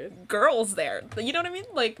the there. girls there? You know what I mean?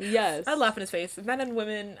 Like, Yes. I'd laugh in his face. Men and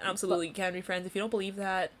women absolutely can be friends. If you don't believe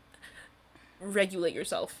that, regulate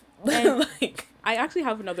yourself. And- like, I actually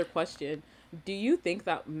have another question. Do you think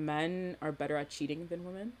that men are better at cheating than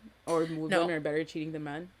women? Or women are better at cheating than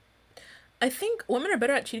men? I think women are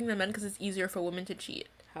better at cheating than men because it's easier for women to cheat.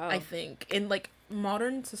 How? I think in like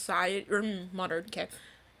modern society or modern, okay,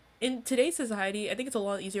 in today's society, I think it's a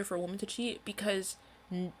lot easier for a woman to cheat because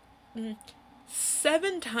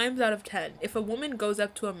 7 times out of 10, if a woman goes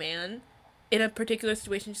up to a man in a particular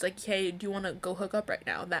situation, she's like, "Hey, do you want to go hook up right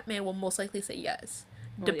now?" That man will most likely say yes.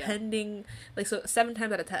 Oh, yeah. Depending, like, so 7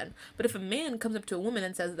 times out of 10. But if a man comes up to a woman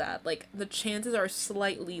and says that, like, the chances are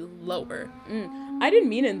slightly lower. I didn't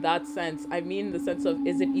mean in that sense. I mean in the sense of,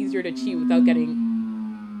 is it easier to cheat without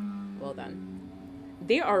getting... Well then.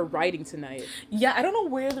 They are riding tonight. Yeah, I don't know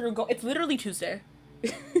where they're going. It's literally Tuesday.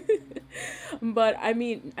 But I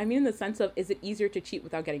mean in the sense of, is it easier to cheat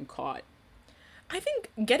without getting caught? I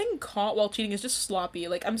think getting caught while cheating is just sloppy.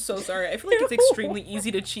 Like, I'm so sorry. I feel like it's extremely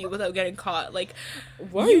easy to cheat without getting caught. Like,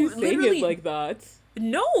 Why are you saying literally- it like that?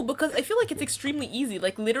 no, because I feel like it's extremely easy.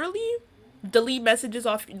 Like, literally, delete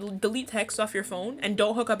texts off your phone and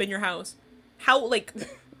don't hook up in your house.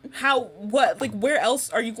 What? Like, where else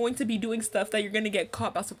are you going to be doing stuff that you're going to get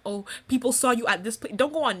caught by? Oh, people saw you at this place.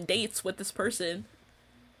 Don't go on dates with this person.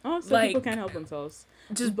 Oh, so Like, people can't help themselves.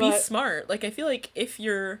 Just be But- smart. Like, I feel like if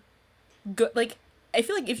you're good, like, I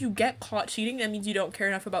feel like if you get caught cheating, that means you don't care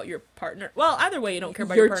enough about your partner. Well, either way, you don't care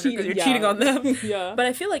about your partner because you're yeah. cheating on them. Yeah. But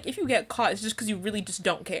I feel like if you get caught, it's just because you really just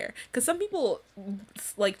don't care. Because some people,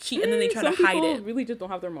 like, cheat and then they try to Some hide people it. really just don't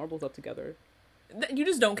have their marbles up together. You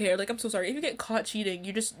just don't care. Like, I'm so sorry. If you get caught cheating,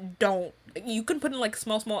 you just don't. You can put in, like,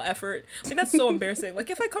 small effort. Like, that's so embarrassing. Like,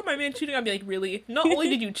 if I caught my man cheating, I'd be like, really? Not only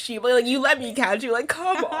did you cheat, but, like, you let me catch you. Like,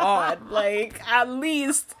 come on. Like, at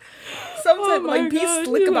least sometimes, like, be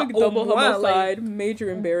slick you're, about like, double moi, homicide, like, major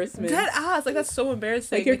embarrassment. dead ass. Like, that's so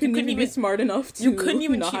embarrassing. Like, you you couldn't couldn't even be smart enough to You couldn't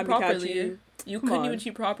even not cheat have me catch properly. you. You Come couldn't on. even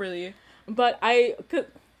cheat properly. But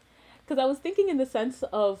because I was thinking in the sense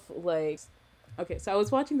of like, Okay, so I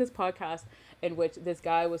was watching this podcast in which this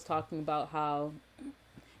guy was talking about how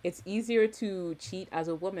it's easier to cheat as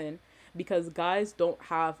a woman because guys don't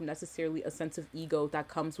have necessarily a sense of ego that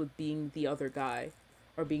comes with being the other guy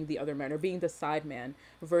or being the other man or being the side man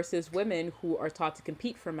versus women who are taught to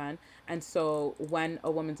compete for men. And so when a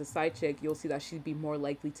woman's a side chick, you'll see that she'd be more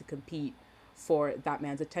likely to compete for that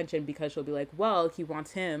man's attention because she'll be like, well, he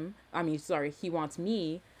wants him. I mean, sorry, he wants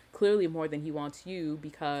me clearly more than he wants you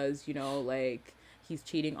because, you know, like he's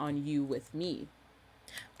cheating on you with me.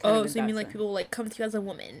 Oh, so you mean like people like come to you as a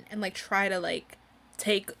woman and like try to like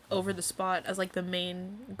take over the spot as like the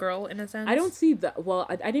main girl in a sense? I don't see that. Well,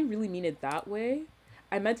 I didn't really mean it that way.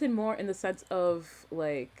 I meant it more in the sense of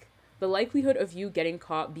like the likelihood of you getting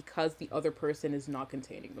caught because the other person is not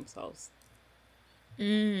containing themselves.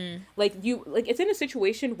 Like you, like it's in a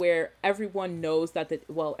situation where everyone knows that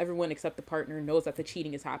everyone except the partner knows that the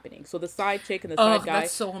cheating is happening. So the side chick and the side guy.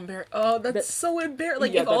 That's so embarrassing. Oh, that's so embarrassing.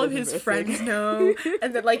 Like if all of his friends know,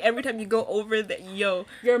 and then like every time you go over that,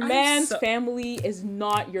 your man's family is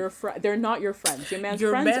not your friend. They're not your friends. Your man's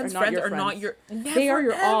friends are not your friends. They are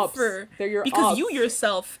your ops. They're your because ops. You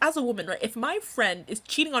yourself, as a woman, right? If my friend is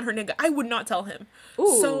cheating on her nigga, I would not tell him.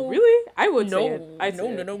 Ooh, so, really? I would say it.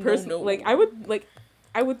 No. Like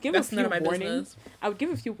I would give a few warnings. I would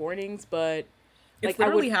give a few warnings, but like, it's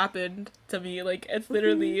literally happened to me. Like it's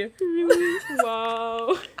literally really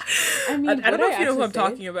wow. I mean, I don't know if you know who I'm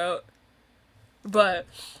talking about, but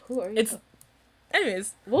who are you?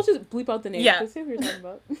 Anyways, we'll just bleep out the name. Yeah. Let's see who you're talking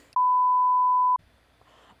about.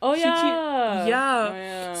 Oh yeah.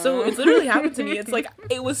 Yeah. So it's literally happened to me. It's like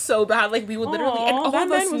it was so bad. Like we would literally and all that of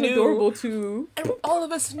man us was knew. Adorable too. And all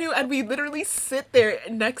of us knew, and we literally sit there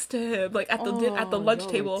next to him, like at the lunch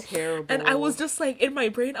table. Terrible. And I was just like in my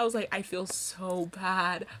brain, I was like, I feel so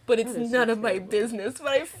bad, but it's none of my business. But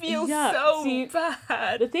I feel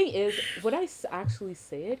bad. The thing is, would I actually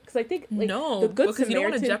say it? Because I think like no, the good because Samaritan, you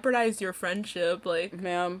don't want to jeopardize your friendship, like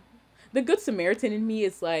ma'am. The good Samaritan in me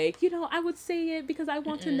is like, you know, I would say it because I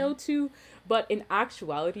want to know too. But in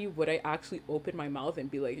actuality, would I actually open my mouth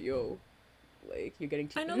and be like, yo, like, you're getting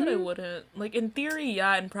cheated? I know that I wouldn't. Like, in theory,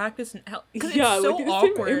 yeah. In practice, because yeah, it's so like,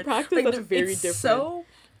 awkward. In practice, like, that's very different. So,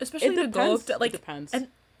 especially it depends. To go up to, like, it depends. And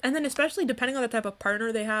then especially depending on the type of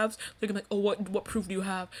partner they have, they're gonna be like, oh, what proof do you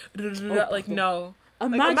have? Like, no.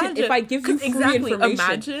 Imagine if I give you free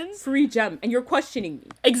information, free gem, and you're questioning me.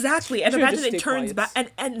 Exactly, and imagine it turns back,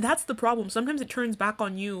 and that's the problem. Sometimes it turns back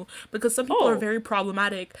on you because some people are very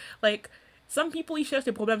problematic. Like, some people you share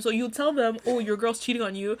their problem, so you tell them, oh, your girl's cheating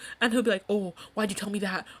on you, and he'll be like, oh, why'd you tell me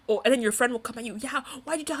that? Oh, and then your friend will come at you, yeah,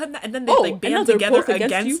 why'd you tell him that? And then they like band together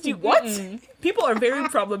against you. What? People are very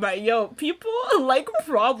problematic. Yo, people like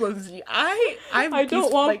problems. I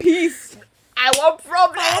don't want peace. I want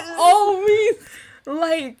problems. Always.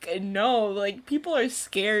 Like, no, like, people are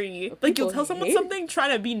scary. Like, you'll tell someone something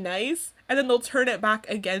trying to be nice, and then they'll turn it back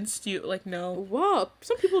against you. Like, no. Wow,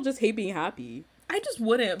 some people just hate being happy. I just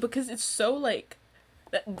wouldn't, because it's so, like,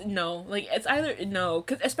 no. Like, it's either, no.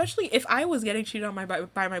 Because especially if I was getting cheated on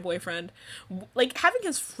by my boyfriend, like, having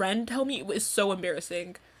his friend tell me is so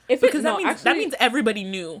embarrassing. That means everybody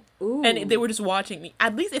knew. Ooh. And they were just watching me.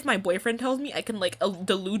 At least if my boyfriend tells me, I can like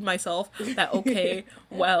delude myself that okay,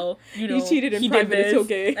 well, you know, he cheated in private, it's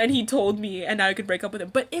okay, and he told me, and now I could break up with him.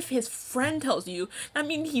 But if his friend tells you, that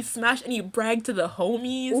means he smashed and he bragged to the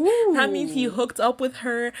homies. Ooh. That means he hooked up with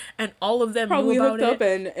her, and all of them probably knew about hooked up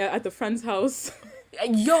and at the friend's house.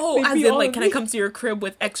 Yo, as in, like, can I come to your crib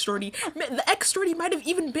with X Shorty? The X Shorty might have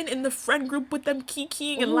even been in the friend group with them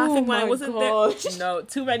kikiing and laughing when I wasn't there. No,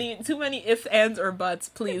 too many ifs, ands, or buts,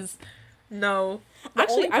 please. No.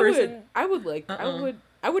 Actually, I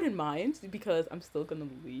wouldn't mind because I'm still gonna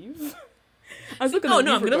leave. I'm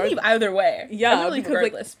gonna leave either way. Yeah,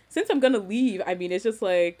 because like, since I'm gonna leave, I mean, it's just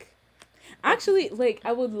like. Actually, like,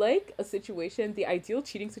 I would like a situation, the ideal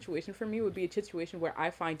cheating situation for me would be a situation where I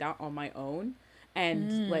find out on my own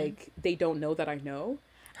and, like, they don't know that I know,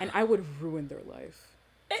 and I would ruin their life.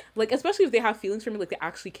 Like, especially if they have feelings for me, like, they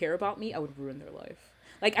actually care about me, I would ruin their life.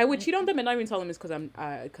 Like, I would cheat on them and not even tell them it's because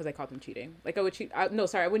I caught them cheating. Like, I would cheat, I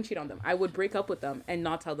wouldn't cheat on them. I would break up with them and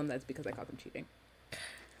not tell them that's because I caught them cheating.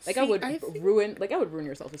 Like, I would ruin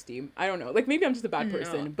your self-esteem. I don't know. Like, maybe I'm just a bad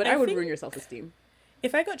person, but I would ruin your self-esteem.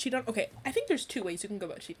 If I got cheated on, okay, I think there's two ways you can go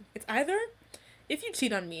about cheating. It's either, if you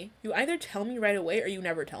cheat on me, you either tell me right away or you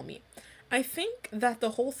never tell me. I think that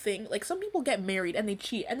the whole thing, like, some people get married and they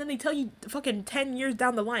cheat, and then they tell you fucking 10 years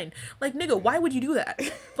down the line, like, nigga, why would you do that?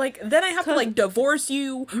 Like, then I have to, like, divorce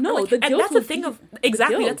you. No, like, the and guilt that's the was thing the- of, the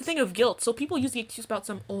exactly, that's guilt. the thing of guilt. So people use the excuse about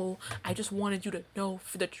oh, I just wanted you to know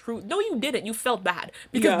for the truth. No, you didn't. You felt bad.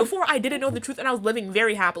 Because Yeah. before I didn't know the truth and I was living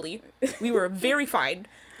very happily. We were very fine,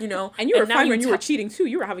 you know? And you were now fine when you were te- cheating too.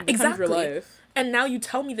 You were having the time of your Exactly. life. And now you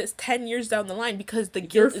tell me this 10 years down the line because the You're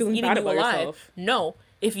guilt is feeling eating bad you about alive. yourself. No.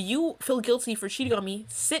 If you feel guilty for cheating on me,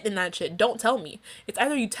 sit in that shit. Don't tell me. It's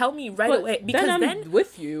either you tell me right But away. Because then I'm then.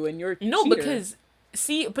 with you and you're a No, cheater. because.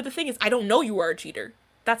 See, but the thing is, I don't know you are a cheater.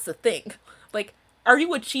 That's the thing. Like, are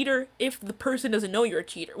you a cheater if the person doesn't know you're a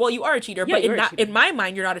cheater? Well, you are a cheater, Yeah, but you're a cheater. in my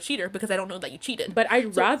mind, you're not a cheater because I don't know that you cheated. But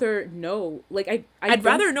I'd rather know, like, I'd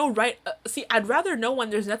rather know I'd rather know when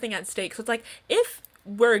there's nothing at stake. So it's like, if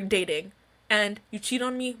we're dating and you cheat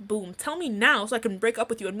on me, boom, tell me now so I can break up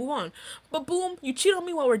with you and move on. But boom, you cheat on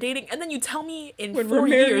me while we're dating, and then you tell me in When 4 we're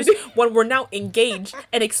years married. when we're now engaged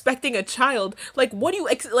and expecting a child. Like, what do you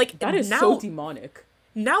like? That is now, so demonic.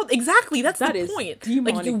 Now, exactly, that's That the is point.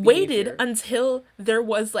 demonic Like, you waited behavior. until there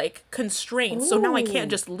was, like, constraints, so now I Oh.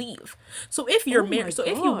 can't just leave. So if you're Oh my married, so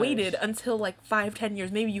if you gosh. waited until, like, 5-10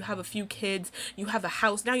 years, maybe you have a few kids, you have a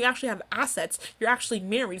house, now you actually have assets, you're actually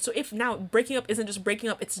married. So if now breaking up isn't just breaking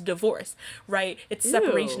up, it's divorce, right? It's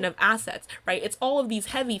separation Ew. of assets, right? It's all of these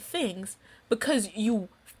heavy things because you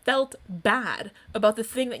felt bad about the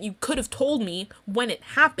thing that you could have told me when it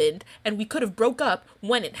happened, and we could have broke up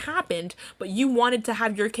when it happened, but you wanted to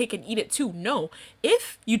have your cake and eat it too. No.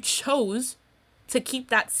 If you chose to keep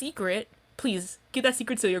that secret, please keep that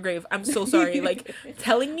secret till your grave. I'm so sorry. Like,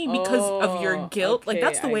 telling me because of your Oh, guilt, like, okay,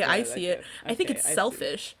 that's the I way get I it, see I it. get I think okay, it's I see.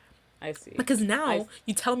 selfish. I see. Because now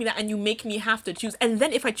you tell me that and you make me have to choose. And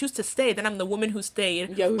then if I choose to stay, then I'm the woman who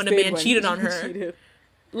stayed Yeah, who when a stayed man when cheated on he her. cheated.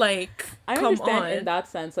 Like, I come understand on. in that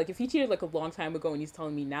sense. Like, if he cheated like a long time ago and he's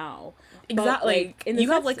telling me now, but, Exactly. like, in the You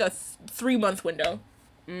have sense- like a 3-month window.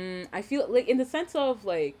 I feel like in the sense of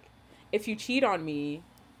like, if you cheat on me,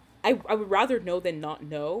 I would rather know than not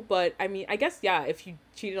know. But I mean, I guess yeah, if you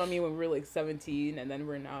cheated on me when we were like 17 and then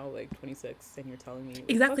we're now like 26 and you're telling me like,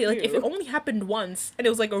 Exactly. fuck Like, if you. it only happened once and it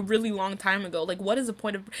was like a really long time ago, like, what is the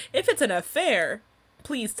point of. If it's an affair,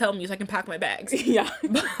 please tell me so I can pack my bags. Yeah.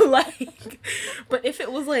 But, but if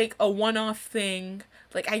it was like a one-off thing,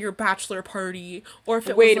 like at your bachelor party, or if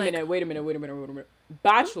it Wait a was like. minute, wait a minute.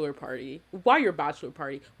 Bachelor party? Why your bachelor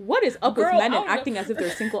party? What is up with Girl, men I and don't know. acting as if they're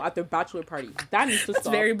single at their bachelor party? That needs to That's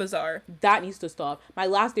stop. very bizarre. That needs to stop. My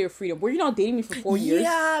last day of freedom. Were you not dating me for 4 years?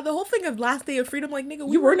 Yeah, the whole thing of last day of freedom, like, nigga,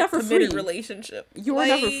 we You were in a never committed free. relationship. You were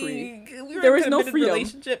never free. We were There in was a no committed freedom.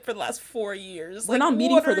 relationship for the last 4 years. We're Like, not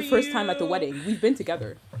meeting what for the are first time at the you? wedding. We've been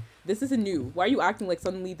together. This isn't new. Why are you acting like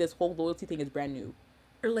suddenly this whole loyalty thing is brand new?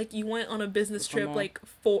 Or like you went on a business Come trip on. like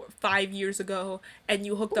 5 years ago and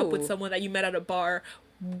you hooked up with Ooh. someone that you met at a bar.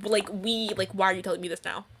 Like why are you telling me this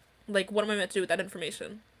now? Like, what am I meant to do with that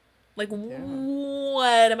information? Like,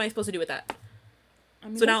 what am I supposed to do with that? I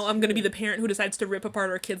mean, So now that's I'm gonna be true. the parent who decides to rip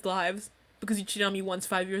apart our kids' lives because you cheated on me once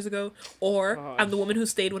 5 years ago, or I'm the Gosh. woman who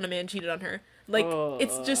stayed when a man cheated on her. Like,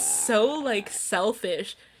 it's just so like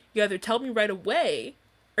selfish. You either tell me right away,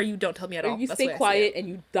 or you don't tell me at all. Or you That's the stay way I see quiet it. and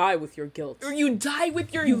you die with your guilt. Or you die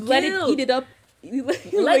with your You guilt. let it eat it up. You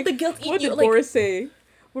Let the guilt eat What you, did like- Boris say?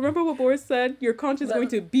 Remember what Boris said? Your conscience is going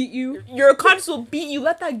to beat you. Your conscience will beat you.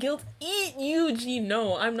 Let that guilt eat you. Gee,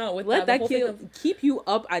 no, I'm not with Let that. The that whole thing guilt of- keep you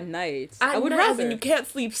up at night. At I would night, as rather. in you can't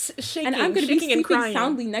sleep, shaking, And I'm going to be shaking sleeping and crying.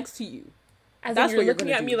 soundly next to you. As That's in you're what you're looking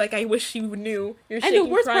gonna at me do. like I wish you knew. You're And the shaking,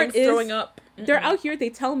 worst crying, part is, throwing up. They're out here, they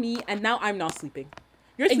tell me, and now I'm not sleeping.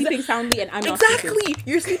 You're sleeping soundly and I'm not sleeping. Exactly.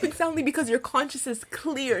 You're sleeping soundly because your conscience is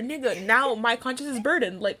clear, nigga. Now my conscience is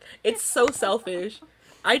burdened. Like, it's so selfish.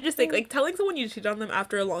 I just think like telling someone you cheated on them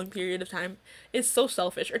after a long period of time is so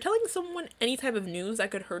selfish. Or telling someone any type of news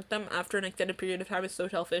that could hurt them after an extended period of time is so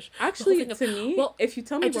selfish. The whole Actually, thing of, to me, well, if you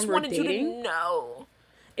tell me I when just we're wanted you dating, to know.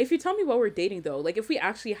 if you tell me while we're dating though, like if we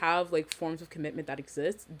actually have like forms of commitment that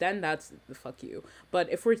exist, then that's the fuck you.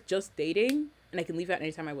 But if we're just dating and I can leave at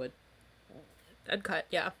any time, I would I'd cut,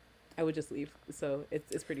 yeah. just leave. So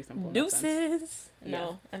it's pretty simple. in that sense. Deuces. Yeah.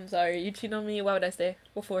 No, I'm sorry. You cheat on me. Why would I stay?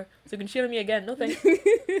 What for? So you can cheat on me again? No thanks.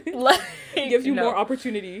 Like, Give you no. more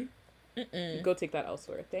opportunity. Mm-mm. Go take that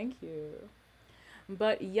elsewhere. Thank you.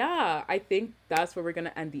 But yeah, I think that's where we're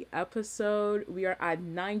gonna end the episode. We are at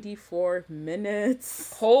 94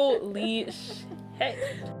 minutes. Holy shit.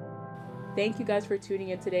 Thank you guys for tuning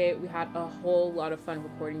in today. We had a whole lot of fun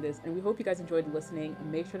recording this, and we hope you guys enjoyed listening.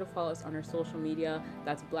 Make sure to follow us on our social media.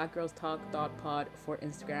 That's blackgirlstalk.pod for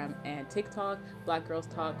Instagram and TikTok, Black Girls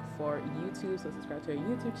Talk for YouTube, so subscribe to our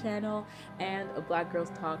YouTube channel, and a Black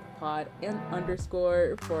Girls Talk pod and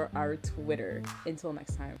underscore for our Twitter. Until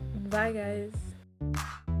next time. Bye,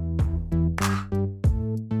 guys.